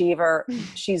overachiever.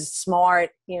 She's smart,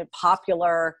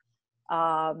 popular,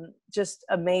 just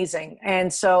amazing.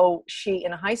 And so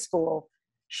in high school,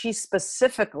 she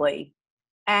specifically,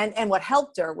 and what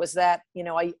helped her was that,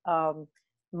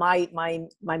 my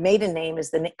maiden name is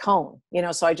the Cohn,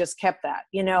 so I just kept that,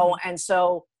 and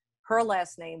so her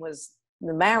last name was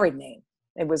the married name.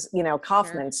 It was,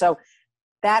 Kaufman. Sure. So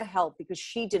that helped because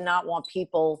she did not want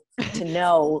people to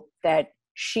know that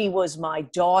she was my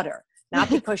daughter, not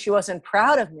because she wasn't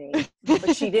proud of me,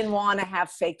 but she didn't want to have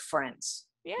fake friends.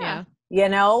 Yeah.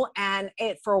 And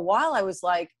for a while I was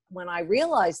like, when I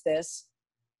realized this,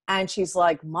 and she's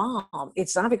like, Mom,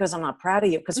 it's not because I'm not proud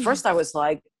of you. Because first I was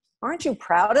like, aren't you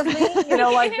proud of me?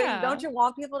 Don't you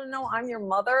want people to know I'm your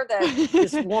mother, that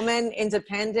this woman,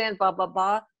 independent, blah, blah,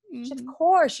 blah. She, of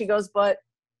course. She goes, but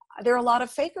there are a lot of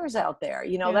fakers out there,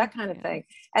 that kind of thing.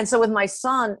 And so with my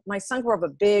son grew up a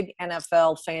big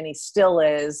NFL fan. He still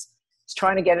is. He's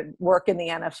trying to get work in the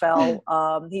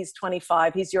NFL. He's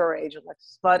 25. He's your age,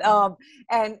 Alexis. But,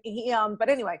 and he, but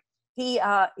anyway, they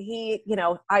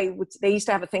used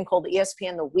to have a thing called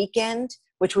ESPN The Weekend,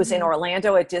 which was in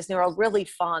Orlando at Disney World, really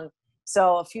fun.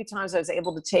 So a few times I was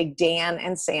able to take Dan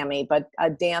and Sammy, but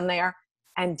Dan there,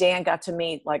 and Dan got to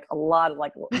meet like a lot of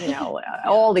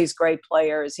all these great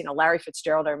players. Larry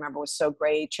Fitzgerald, I remember, was so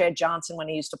great. Chad Johnson, when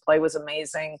he used to play, was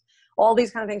amazing. All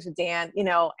these kind of things with Dan,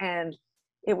 and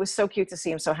it was so cute to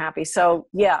see him so happy. So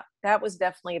yeah, that was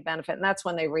definitely a benefit. And that's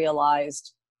when they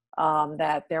realized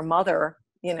that their mother,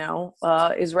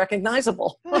 is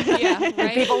recognizable. Yeah, right?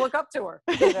 And people look up to her,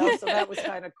 so that was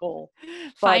kind of cool.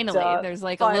 Finally, there's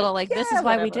like a little like, this is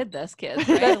why we did this, kids.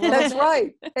 Right? That's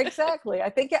right. Exactly. I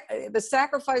think the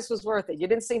sacrifice was worth it. You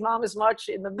didn't see mom as much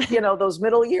in the, those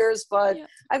middle years, but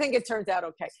I think it turned out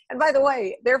okay. And by the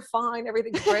way, they're fine.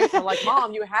 Everything's great. They're like,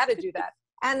 Mom, you had to do that.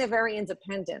 And they're very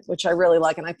independent, which I really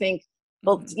like. And I think,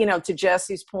 to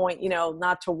Jesse's point,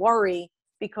 not to worry,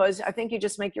 because I think you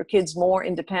just make your kids more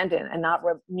independent and not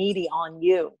needy on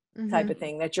you type of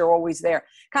thing, that you're always there.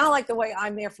 Kind of like the way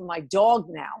I'm there for my dog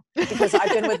now, because I've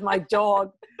been with my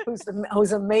dog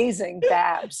who's amazing,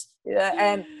 Babs.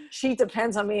 And she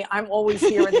depends on me. I'm always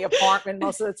here in the apartment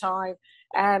most of the time.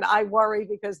 And I worry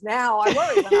because now I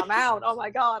worry when I'm out. Oh my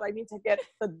God, I need to get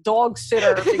the dog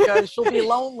sitter because she'll be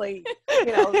lonely.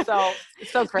 So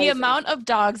it's so crazy. The amount of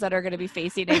dogs that are going to be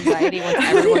facing anxiety once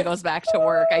everyone goes back to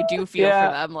work, I do feel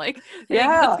for them. Like, I think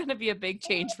that's going to be a big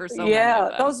change for so many of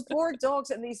them. Those poor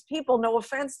dogs, and these people, no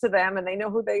offense to them, and they know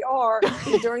who they are,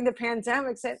 during the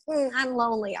pandemic said, I'm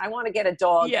lonely. I want to get a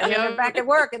dog. Yeah. And then they're back at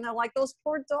work and they're like, those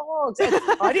poor dogs. And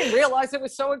I didn't realize it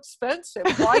was so expensive.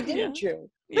 Why didn't you?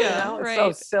 Yeah, it's right.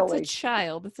 so silly. It's a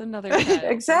child. It's another child.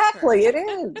 Exactly, it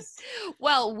is.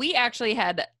 Well, we actually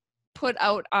had put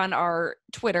out on our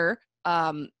Twitter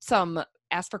some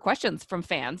ask for questions from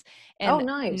fans. And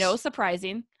nice. No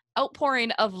surprising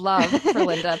outpouring of love for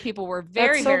Linda. People were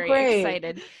very, very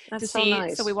excited to see.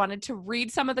 Nice. So we wanted to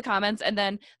read some of the comments and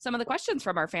then some of the questions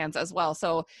from our fans as well.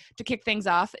 So to kick things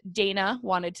off, Dana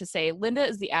wanted to say, Linda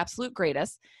is the absolute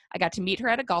greatest. I got to meet her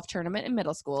at a golf tournament in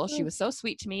middle school. She was so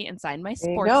sweet to me and signed my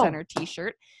Sports Center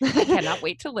t-shirt. I cannot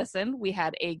wait to listen. We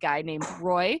had a guy named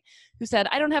Roy who said,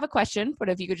 I don't have a question, but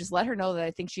if you could just let her know that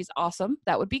I think she's awesome,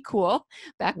 that would be cool.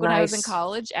 Back when I was in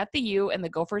college at the U and the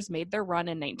Gophers made their run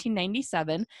in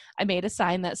 1997, I made a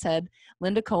sign that said,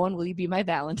 Linda Cohn, will you be my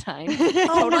Valentine?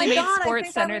 Totally made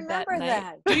Sports Center that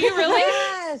night. Do you really?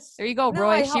 Yes. There you go,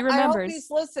 Roy. She remembers. I hope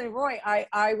he's listening. Roy,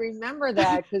 I remember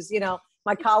that because,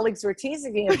 my colleagues were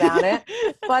teasing me about it.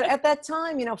 But at that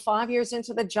time, 5 years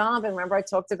into the job, and remember I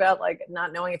talked about like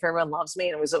not knowing if everyone loves me,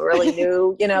 and it was really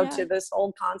new, Yeah. to this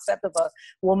whole concept of a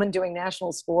woman doing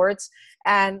national sports.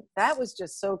 And that was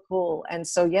just so cool. And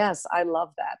so, yes, I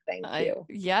love that. Thank you.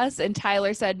 Yes. And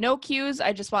Tyler said, no cues.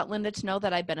 I just want Linda to know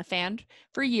that I've been a fan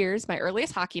for years. My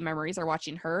earliest hockey memories are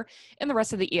watching her and the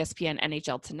rest of the ESPN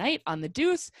NHL Tonight on the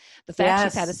Deuce. The fact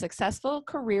she's had a successful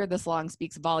career this long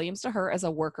speaks volumes to her as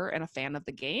a worker and a fan of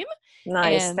the game.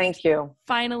 Nice. And thank you.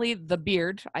 Finally, the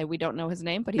beard. We don't know his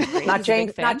name, but he's great. Not he's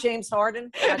James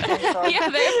Harden. Not James Harden.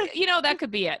 Yeah, that could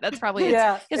be it. That's probably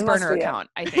his burner account,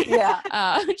 I think.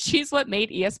 Yeah. She's what made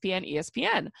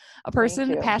ESPN, a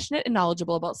person passionate and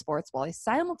knowledgeable about sports while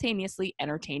simultaneously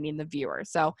entertaining the viewer.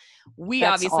 So we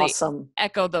obviously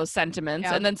echo those sentiments.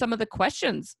 And then some of the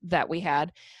questions that we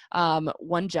had,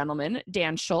 one gentleman,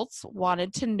 Dan Schultz,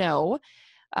 wanted to know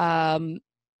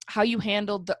how you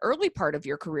handled the early part of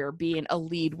your career being a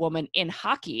lead woman in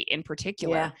hockey in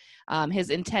particular. His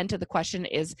intent to the question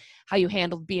is how you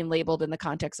handled being labeled in the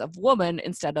context of woman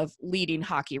instead of leading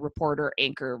hockey reporter,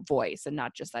 anchor, voice, and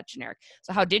not just that generic.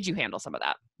 So how did you handle some of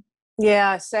that?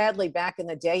 Yeah, sadly, back in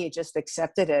the day, you just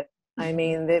accepted it. I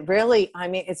mean,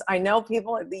 I know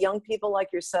the young people like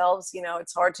yourselves,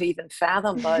 it's hard to even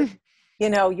fathom, but,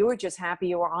 you were just happy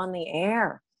you were on the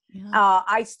air. Yeah.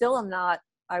 I still am not.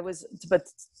 But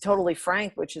totally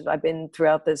frank, which is I've been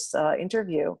throughout this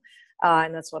interview,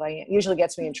 and that's what usually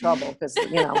gets me in trouble because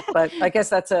But I guess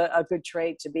that's a good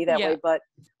trait to be that way. But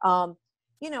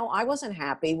I wasn't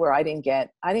happy where I didn't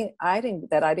get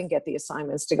the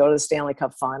assignments to go to the Stanley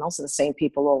Cup Finals, and the same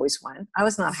people always went. I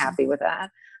was not happy with that.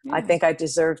 Yeah. I think I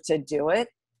deserved to do it,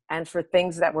 and for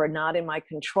things that were not in my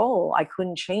control, I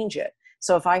couldn't change it.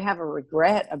 So if I have a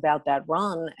regret about that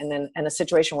run and a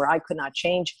situation where I could not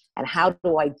change, and how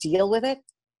do I deal with it?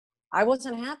 I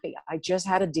wasn't happy. I just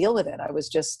had to deal with it. I was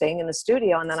just staying in the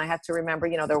studio. And then I had to remember,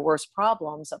 there were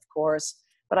problems, of course,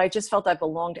 but I just felt I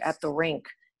belonged at the rink,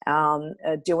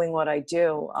 doing what I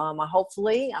do.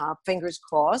 Hopefully, fingers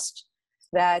crossed,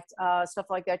 that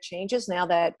stuff like that changes now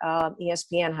that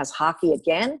ESPN has hockey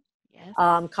again,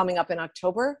 coming up in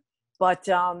October. But,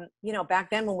 back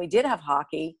then when we did have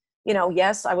hockey,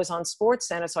 yes, I was on Sports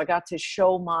Center, so I got to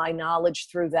show my knowledge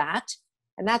through that.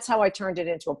 And that's how I turned it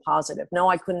into a positive. No,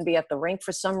 I couldn't be at the rink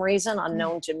for some reason,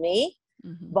 unknown to me,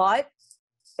 but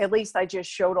at least I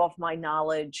just showed off my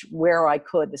knowledge where I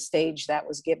could, the stage that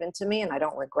was given to me, and I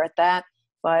don't regret that.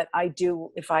 But I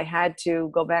do, if I had to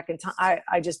go back in time,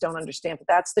 I just don't understand. But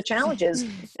that's the challenges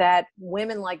that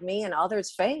women like me and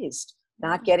others faced,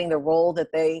 not getting the role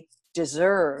that they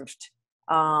deserved.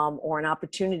 Or an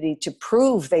opportunity to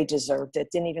prove they deserved it,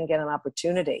 didn't even get an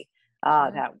opportunity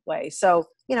that way. So,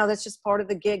 that's just part of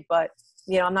the gig, but,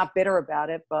 I'm not bitter about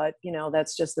it, but,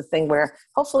 that's just the thing where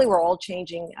hopefully we're all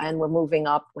changing and we're moving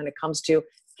up when it comes to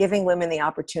giving women the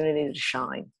opportunity to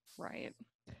shine. Right.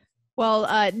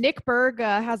 Well, Nick Berg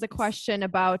has a question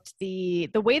about the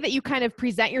way that you kind of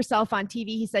present yourself on TV.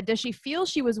 He said, does she feel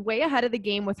she was way ahead of the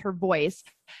game with her voice?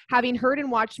 Having heard and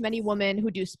watched many women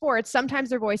who do sports, sometimes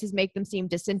their voices make them seem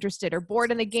disinterested or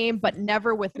bored in the game, but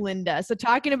never with Linda. So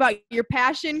talking about your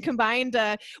passion combined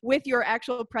with your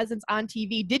actual presence on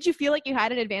TV, did you feel like you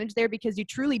had an advantage there because you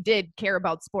truly did care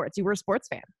about sports? You were a sports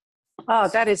fan. Oh,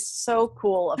 that is so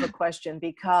cool of a question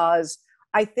because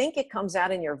I think it comes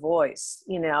out in your voice,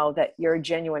 that you're a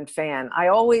genuine fan. I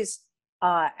always,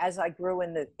 as I grew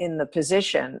in the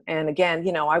position, and again,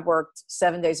 I worked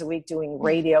 7 days a week doing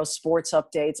radio, sports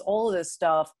updates, all of this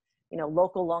stuff,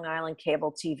 local Long Island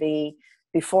cable TV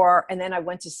before, and then I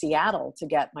went to Seattle to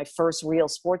get my first real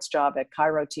sports job at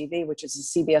Cairo TV, which is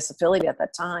a CBS affiliate at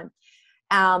that time.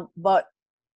 But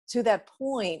to that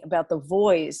point about the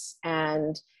voice,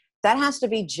 and that has to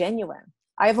be genuine.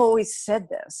 I've always said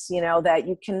this, that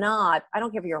you cannot, I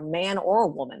don't care if you're a man or a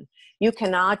woman, you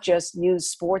cannot just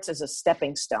use sports as a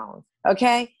stepping stone.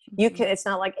 Okay. It's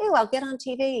not like, oh, I'll get on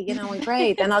TV, and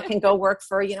great. Then I can go work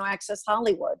for, Access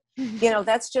Hollywood.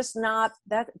 That's just not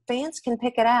that. Fans can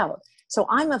pick it out. So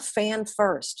I'm a fan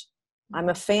first. I'm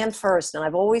a fan first. And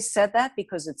I've always said that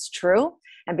because it's true.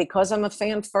 And because I'm a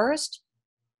fan first,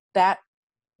 that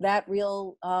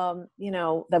real,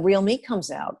 the real me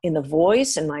comes out in the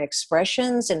voice and my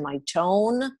expressions and my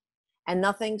tone, and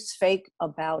nothing's fake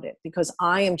about it because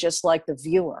I am just like the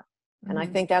viewer. And I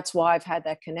think that's why I've had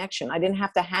that connection. I didn't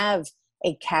have to have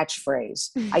a catchphrase.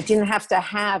 I didn't have to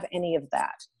have any of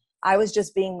that. I was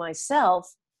just being myself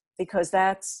because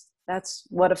that's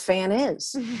what a fan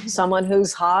is. Someone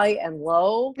who's high and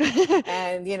low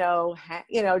and,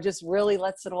 just really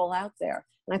lets it all out there.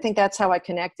 And I think that's how I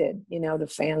connected, to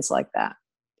fans like that.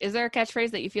 Is there a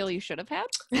catchphrase that you feel you should have had?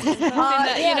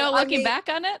 Looking back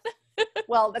on it?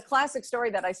 Well, the classic story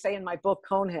that I say in my book,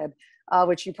 Conehead,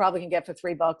 which you probably can get for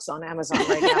 $3 on Amazon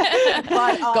right now.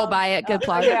 But, go buy it. Good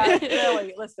plug. Yeah,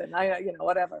 really. Listen,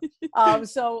 whatever.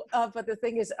 But the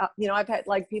thing is, I've had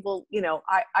like people,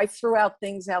 I threw out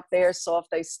things out there, saw if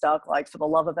they stuck, like For the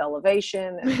Love of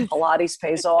Elevation and Pilates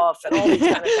pays off and all these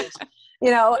kind of things,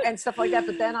 and stuff like that.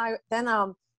 But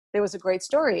then there was a great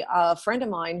story. A friend of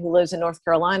mine who lives in North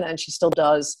Carolina, and she still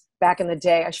does, back in the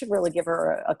day. I should really give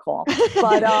her a call.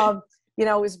 But,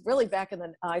 it was really back in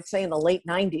I'd say in the late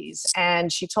 90s.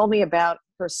 And she told me about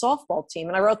her softball team.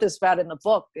 And I wrote this about in the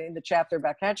book, in the chapter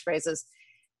about catchphrases.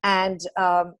 And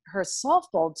her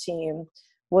softball team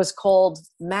was called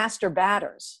Master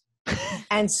Batters.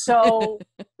 And so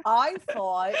I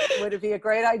thought, would it be a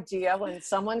great idea when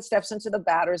someone steps into the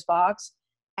batter's box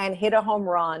and hit a home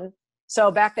run?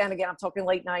 So back then, again, I'm talking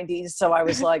late 90s. So I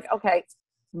was like, okay,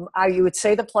 you would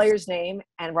say the player's name,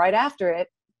 and right after it,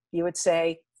 you would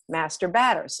say Master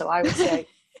Batter. So I would say,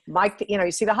 Mike,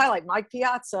 you see the highlight, Mike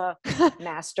Piazza,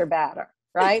 Master Batter,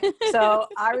 right? So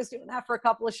I was doing that for a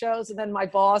couple of shows, and then my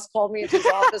boss called me into his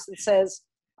office and says,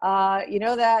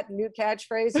 that new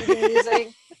catchphrase you've been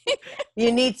using?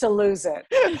 You need to lose it.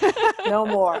 No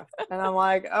more. And I'm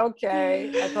like,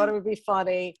 okay, I thought it would be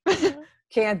funny.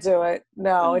 Can't do it.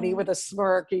 No. And he, with a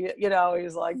smirk, he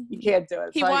was like, you can't do it.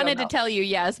 He so wanted to tell you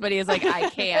yes, but he was like, I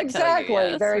can't exactly. tell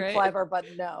you yes, Very right? clever, but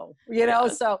no,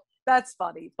 so that's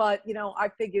funny. But, I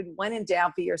figured when in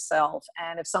doubt, be yourself.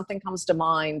 And if something comes to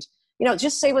mind,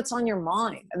 just say what's on your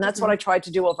mind. And that's what I tried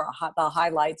to do over the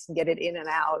highlights and get it in and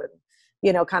out and,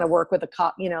 kind of work with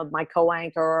my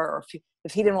co-anchor, or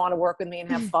if he didn't want to work with me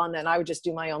and have fun, then I would just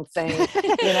do my own thing,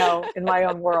 in my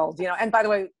own world, and by the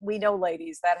way, we know,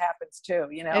 ladies, that happens too,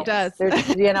 It does.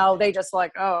 They just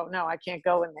like, oh no, I can't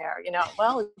go in there,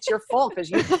 well, it's your fault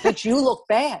because you look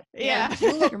bad. Yeah.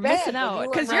 You look You're bad missing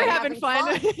out because you're having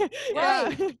fun.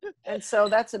 Right. And so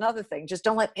that's another thing. Just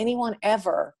don't let anyone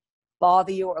ever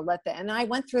bother you or and I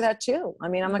went through that too. I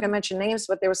mean, I'm not gonna mention names,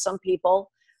 but there were some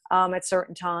people at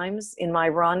certain times in my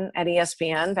run at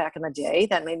ESPN back in the day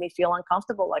that made me feel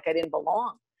uncomfortable, like I didn't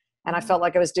belong. And I felt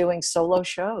like I was doing solo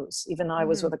shows, even though I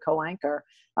was with a co-anchor.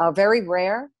 Very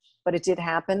rare, but it did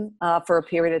happen for a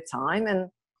period of time. And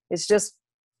it's just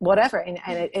whatever. And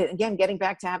again, getting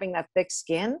back to having that thick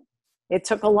skin, it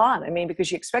took a lot. I mean,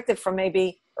 because you expect it from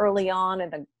maybe early on,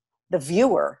 and the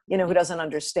viewer, who doesn't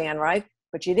understand, right?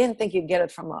 But you didn't think you'd get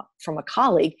it from a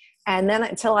colleague. And then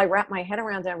until I wrapped my head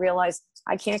around it, I realized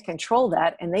I can't control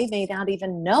that. And they may not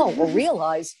even know or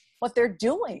realize what they're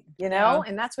doing, Yeah.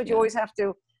 And that's what you always have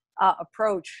to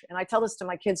approach. And I tell this to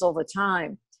my kids all the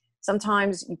time.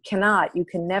 Sometimes you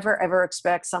can never, ever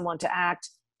expect someone to act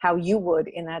how you would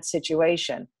in that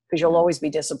situation, because you'll always be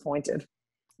disappointed.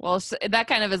 Well, that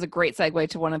kind of is a great segue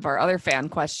to one of our other fan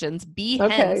questions. B.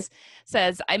 Hens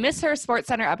says, I miss her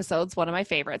SportsCenter episodes, one of my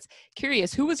favorites.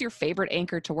 Curious, who was your favorite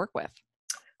anchor to work with?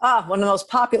 One of the most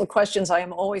popular questions I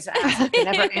am always asked. I can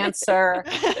never answer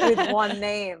with one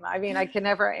name. I mean, I can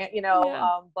never,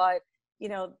 but,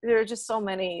 there are just so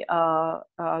many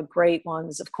great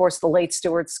ones. Of course, the late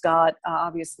Stuart Scott,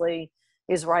 obviously,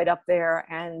 is right up there.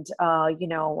 And,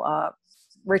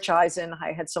 Rich Eisen,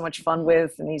 I had so much fun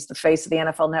with, and he's the face of the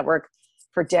NFL Network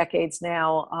for decades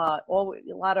now.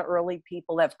 A lot of early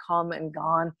people have come and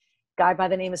gone. Guy by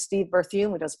the name of Steve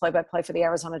Berthume, who does play-by-play for the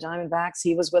Arizona Diamondbacks.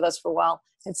 He was with us for a while.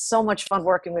 It's so much fun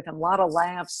working with him. A lot of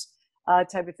laughs,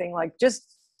 type of thing, like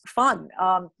just fun.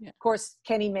 Of course,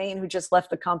 Kenny Mayne, who just left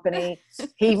the company,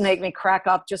 he made me crack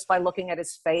up just by looking at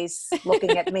his face,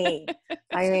 looking at me.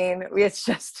 I mean, it's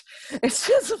just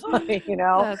funny,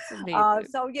 That's amazing.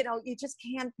 So, you just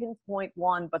can't pinpoint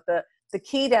one, but the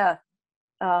key to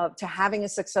having a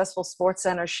successful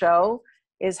SportsCenter show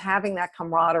is having that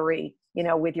camaraderie,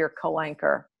 with your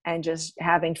co-anchor, and just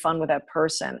having fun with that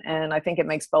person. And I think it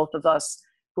makes both of us,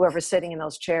 whoever's sitting in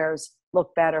those chairs,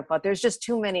 look better. But there's just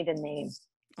too many to name.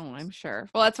 Oh, I'm sure.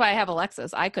 Well, that's why I have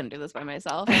Alexis. I couldn't do this by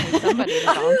myself. I need somebody to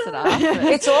bounce it off.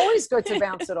 It's always good to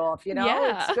bounce it off,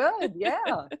 Yeah. It's good.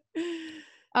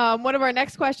 Yeah. One of our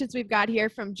next questions we've got here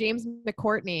from James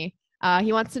McCourtney.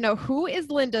 He wants to know, who is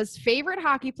Linda's favorite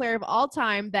hockey player of all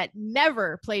time that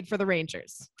never played for the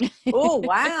Rangers? Oh,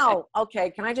 wow.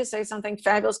 Okay. Can I just say something?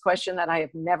 Fabulous question that I have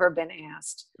never been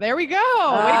asked. There we go.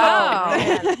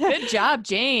 Oh, good job,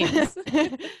 James.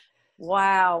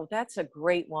 Wow. That's a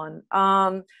great one.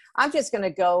 I'm just going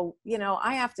to go,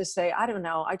 I have to say, I don't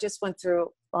know. I just went through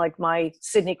like my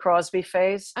Sidney Crosby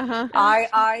phase. Uh-huh.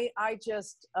 I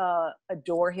just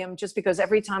adore him, just because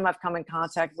every time I've come in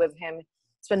contact with him,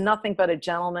 it's been nothing but a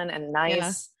gentleman and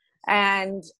nice. Yeah.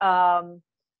 And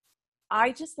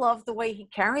I just love the way he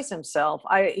carries himself.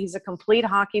 He's a complete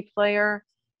hockey player.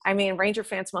 I mean, Ranger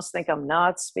fans must think I'm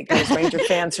nuts because Ranger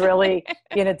fans really,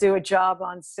 do a job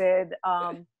on Sid.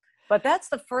 But that's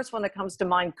the first one that comes to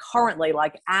mind currently,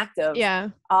 like active. Yeah.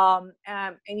 Guys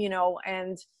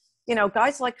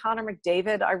like Connor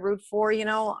McDavid, I root for.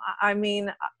 I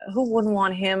mean, who wouldn't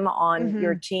want him on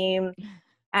your team?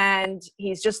 And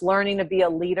he's just learning to be a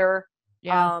leader.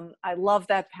 Yeah. I love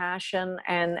that passion,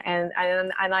 and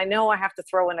I know I have to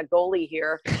throw in a goalie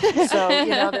here. So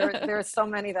there are so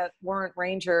many that weren't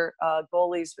Ranger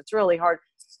goalies. It's really hard.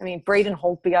 I mean, Braden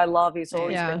Holtby, I love. He's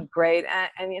always been great,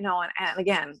 and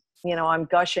again, I'm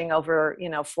gushing over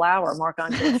Flower,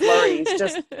 Marc-Andre Fleury. He's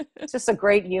just a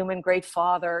great human, great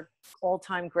father,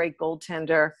 all-time great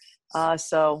goaltender.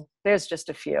 So there's just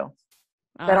a few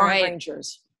that aren't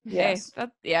Rangers. Yes. Hey,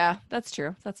 that's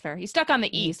true. That's fair. He's stuck on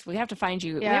the East. We have to find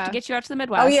you. We have to get you out to the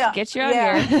Midwest. Oh, yeah. Get you out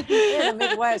here. Yeah, the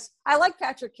Midwest. I like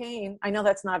Patrick Kane. I know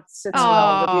that's not sits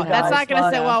well with you guys. That's not going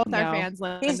to sit well with our fans,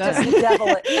 Linda. He's just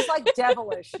devilish. He's like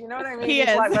devilish. You know what I mean? He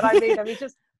is. Like, when I meet him, he's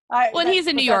just... he's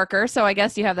a New Yorker, so I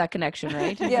guess you have that connection,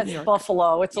 right? Yeah, it's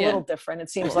Buffalo. It's a little different.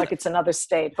 It seems like it's another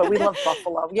state, but we love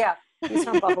Buffalo. Yeah, he's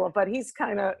from Buffalo, but he's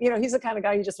kind of, he's the kind of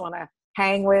guy you just want to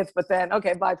hang with, but then,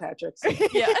 okay, bye, Patrick.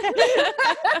 Yeah.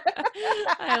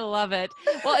 I love it.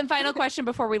 Well, and final question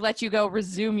before we let you go,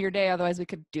 resume your day. Otherwise, we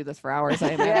could do this for hours, I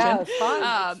imagine. Yeah, it's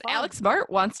fun. Alex Smart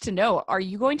wants to know, are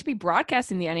you going to be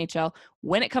broadcasting the NHL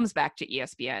when it comes back to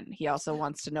ESPN? He also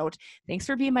wants to note, thanks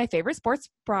for being my favorite sports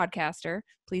broadcaster.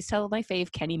 Please tell my fave,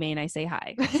 Kenny Mayne, I say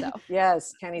hi. So.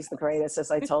 Yes, Kenny's the greatest,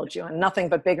 as I told you, and nothing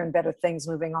but bigger and better things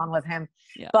moving on with him.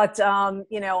 Yeah. But, I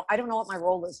don't know what my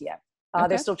role is yet.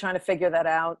 They're still trying to figure that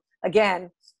out. Again,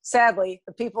 sadly,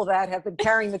 the people that have been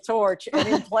carrying the torch and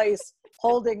in place,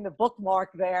 holding the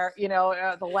bookmark there,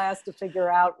 the last to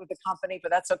figure out with the company,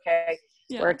 but that's okay.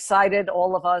 Yeah. We're excited,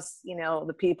 all of us,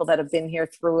 the people that have been here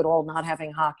through it all, not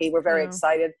having hockey. We're very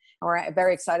excited. And we're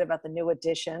very excited about the new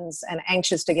additions and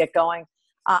anxious to get going.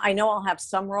 I know I'll have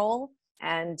some role,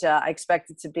 and I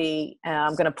expect it to be,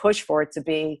 I'm going to push for it to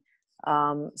be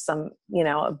a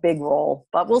big role.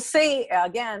 But we'll see.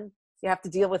 Again, you have to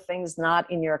deal with things not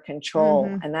in your control.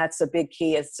 And that's a big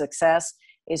key of success,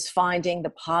 is finding the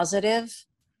positive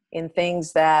in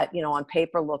things that, on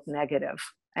paper look negative.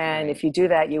 And if you do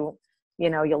that, you'll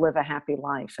live a happy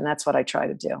life. And that's what I try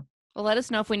to do. Well, let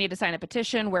us know if we need to sign a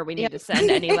petition, where we need to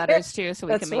send any letters to, so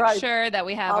we can make sure that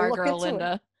we have our girl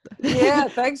Linda. Yeah,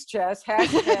 thanks, Jess.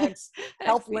 Hashtags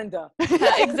help Linda.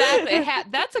 Exactly.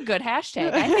 That's a good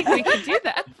hashtag. I think we could do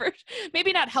that.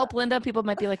 Maybe not help Linda. People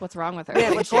might be like, what's wrong with her?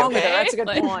 Yeah, what's wrong with her? That's a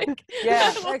good point.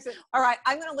 Yeah. All right.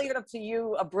 I'm going to leave it up to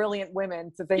you, brilliant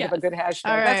women, to think of a good hashtag.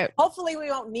 All right. Hopefully we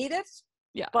won't need it.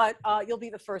 Yeah. But you'll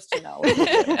be the first to know.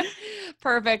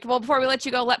 Perfect. Well, before we let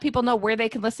you go, let people know where they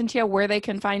can listen to you, where they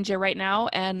can find you right now,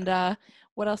 and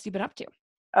what else you've been up to.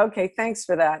 Okay, thanks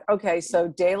for that. Okay, so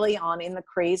daily on In the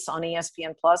Crease on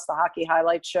ESPN Plus, the hockey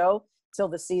highlight show, till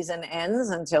the season ends,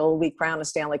 until we crown a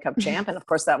Stanley Cup champ. And of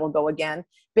course, that will go again.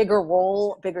 Bigger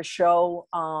role, bigger show,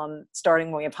 starting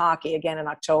when we have hockey again in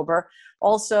October.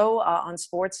 Also on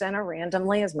SportsCenter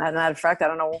randomly, as a matter of fact, I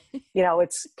don't know,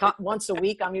 it's once a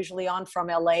week. I'm usually on from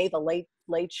LA, the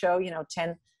late show,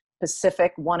 10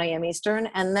 Pacific, 1 a.m. Eastern.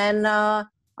 And then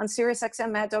on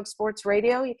SiriusXM Mad Dog Sports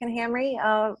Radio, you can hear me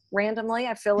randomly.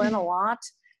 I fill in a lot.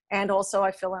 And also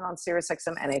I fill in on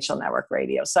SiriusXM NHL Network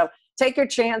Radio. So take your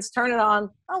chance, turn it on.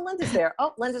 Oh, Linda's there.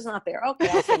 Oh, Linda's not there. Okay,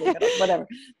 I'll still leave it up, whatever.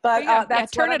 But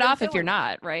that's turn it off if you're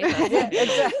not, right? Yeah,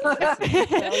 exactly.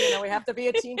 Well, we have to be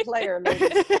a team player,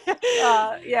 ladies.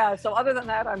 So other than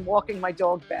that, I'm walking my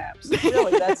dog Babs.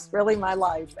 Really, that's really my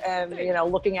life. And,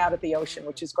 looking out at the ocean,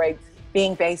 which is great.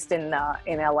 Being based in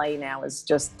LA now is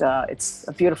just, it's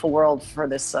a beautiful world for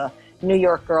this New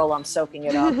York girl. I'm soaking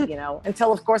it up,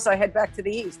 until, of course, I head back to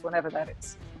the East, whenever that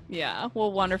is. Yeah,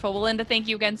 well, wonderful. Well, Linda, thank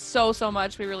you again so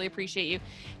much. We really appreciate you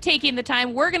taking the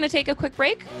time. We're going to take a quick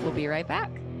break. We'll be right back.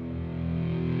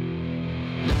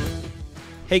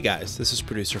 Hey guys, this is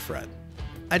producer Fred.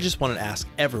 I just wanted to ask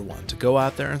everyone to go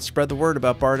out there and spread the word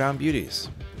about Bardown Beauties.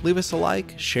 Leave us a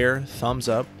like, share, thumbs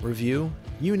up, review,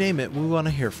 you name it, we want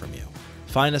to hear from you.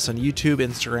 Find us on YouTube,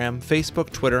 Instagram,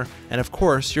 Facebook, Twitter, and of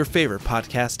course, your favorite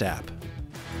podcast app.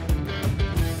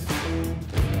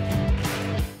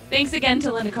 Thanks again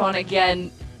to Linda Cohn.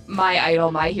 Again, my idol,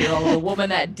 my hero, the woman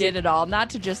that did it all. Not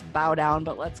to just bow down,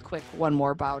 but let's one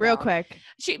more bow down. Real quick.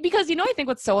 Because I think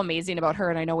what's so amazing about her,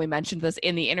 and I know we mentioned this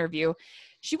in the interview,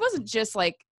 she wasn't just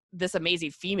like this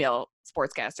amazing female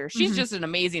sportscaster. She's just an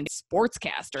amazing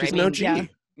sportscaster. She's an OG.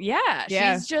 Yeah,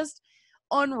 she's just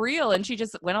unreal. And she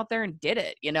just went out there and did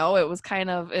it. You know,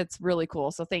 it's really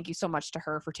cool. So thank you so much to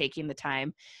her for taking the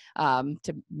time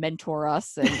to mentor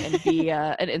us and be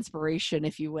an inspiration,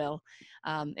 if you will,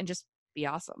 and just be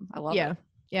awesome. I love it.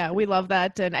 Yeah, we love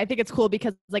that. And I think it's cool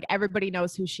because like everybody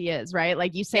knows who she is, right?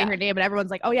 Like you say her name and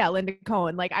everyone's like, oh yeah, Linda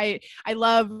Cohn. Like I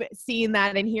love seeing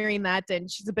that and hearing that.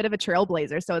 And she's a bit of a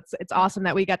trailblazer. So it's awesome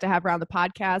that we got to have her on the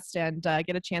podcast and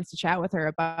get a chance to chat with her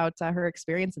about her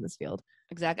experience in this field.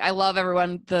 Exactly. I love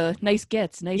everyone. The nice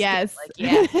gets. Yes. Like,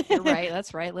 yeah, you're right.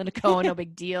 That's right. Linda Cohn, no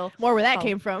big deal. More where that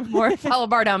came from. More follow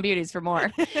Bardown Beauties for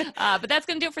more. But that's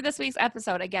going to do it for this week's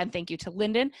episode. Again, thank you to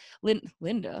Linda.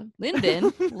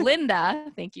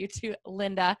 Thank you to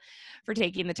Linda for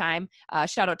taking the time.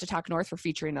 Shout out to Talk North for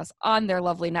featuring us on their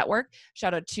lovely network.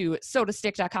 Shout out to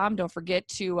SotaStick.com. Don't forget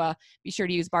to be sure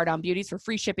to use Bardown Beauties for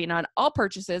free shipping on all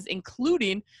purchases,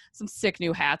 including some sick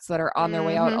new hats that are on their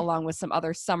way out, along with some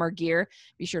other summer gear.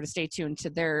 Be sure to stay tuned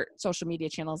to their social media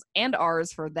channels and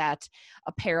ours for that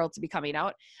apparel to be coming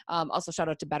out. Also, shout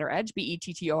out to BettorEdge,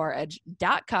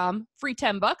 BettorEdge.com. Free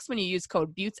 $10 when you use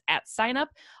code BEAUTS at sign up.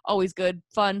 Always good,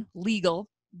 fun, legal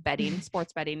betting,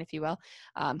 sports betting, if you will.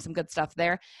 Some good stuff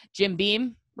there. Jim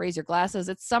Beam. Raise your glasses.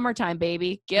 It's summertime,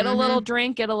 baby. Get a little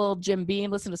drink, get a little Jim Beam,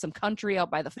 listen to some country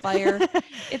out by the fire.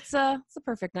 It's a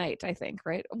perfect night, I think,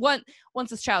 right? Once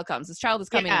this child comes. This child is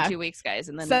coming in 2 weeks, guys.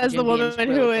 And then says Jim the woman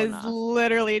Beam's really who is off.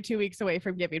 literally 2 weeks away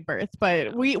from giving birth.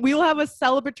 But we will have a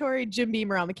celebratory Jim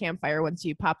Beam around the campfire once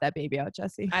you pop that baby out,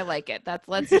 Jesse. I like it.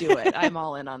 Let's do it. I'm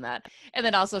all in on that. And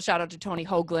then also shout out to Tony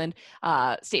Hoglund,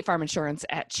 State Farm Insurance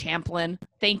at Champlin.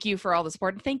 Thank you for all the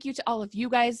support. And thank you to all of you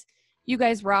guys. You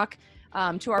guys rock.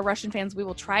 To our Russian fans, we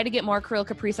will try to get more Kirill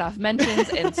Kaprizov mentions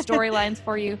and storylines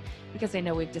for you because I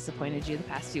know we've disappointed you the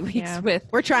past few weeks with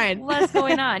we're trying less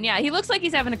going on. Yeah, he looks like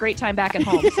he's having a great time back at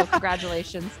home. So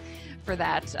congratulations for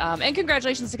that. And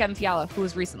congratulations to Kevin Fiala, who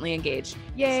was recently engaged.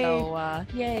 Yay. So,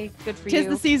 yay. Good for you. 'Tis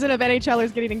the season of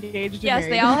NHLers getting engaged. Yes,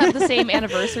 they all have the same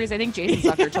anniversaries. I think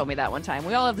Jason Zucker told me that one time.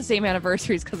 We all have the same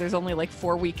anniversaries because there's only like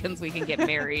 4 weekends we can get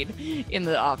married in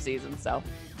the off season. So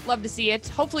love to see it.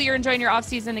 Hopefully you're enjoying your off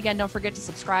season. Again, don't forget to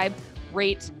subscribe,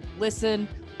 rate, listen,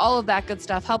 all of that good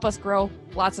stuff. Help us grow.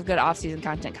 Lots of good off season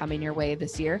content coming your way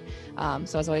this year.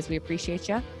 So as always, we appreciate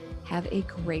you. Have a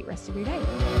great rest of your day.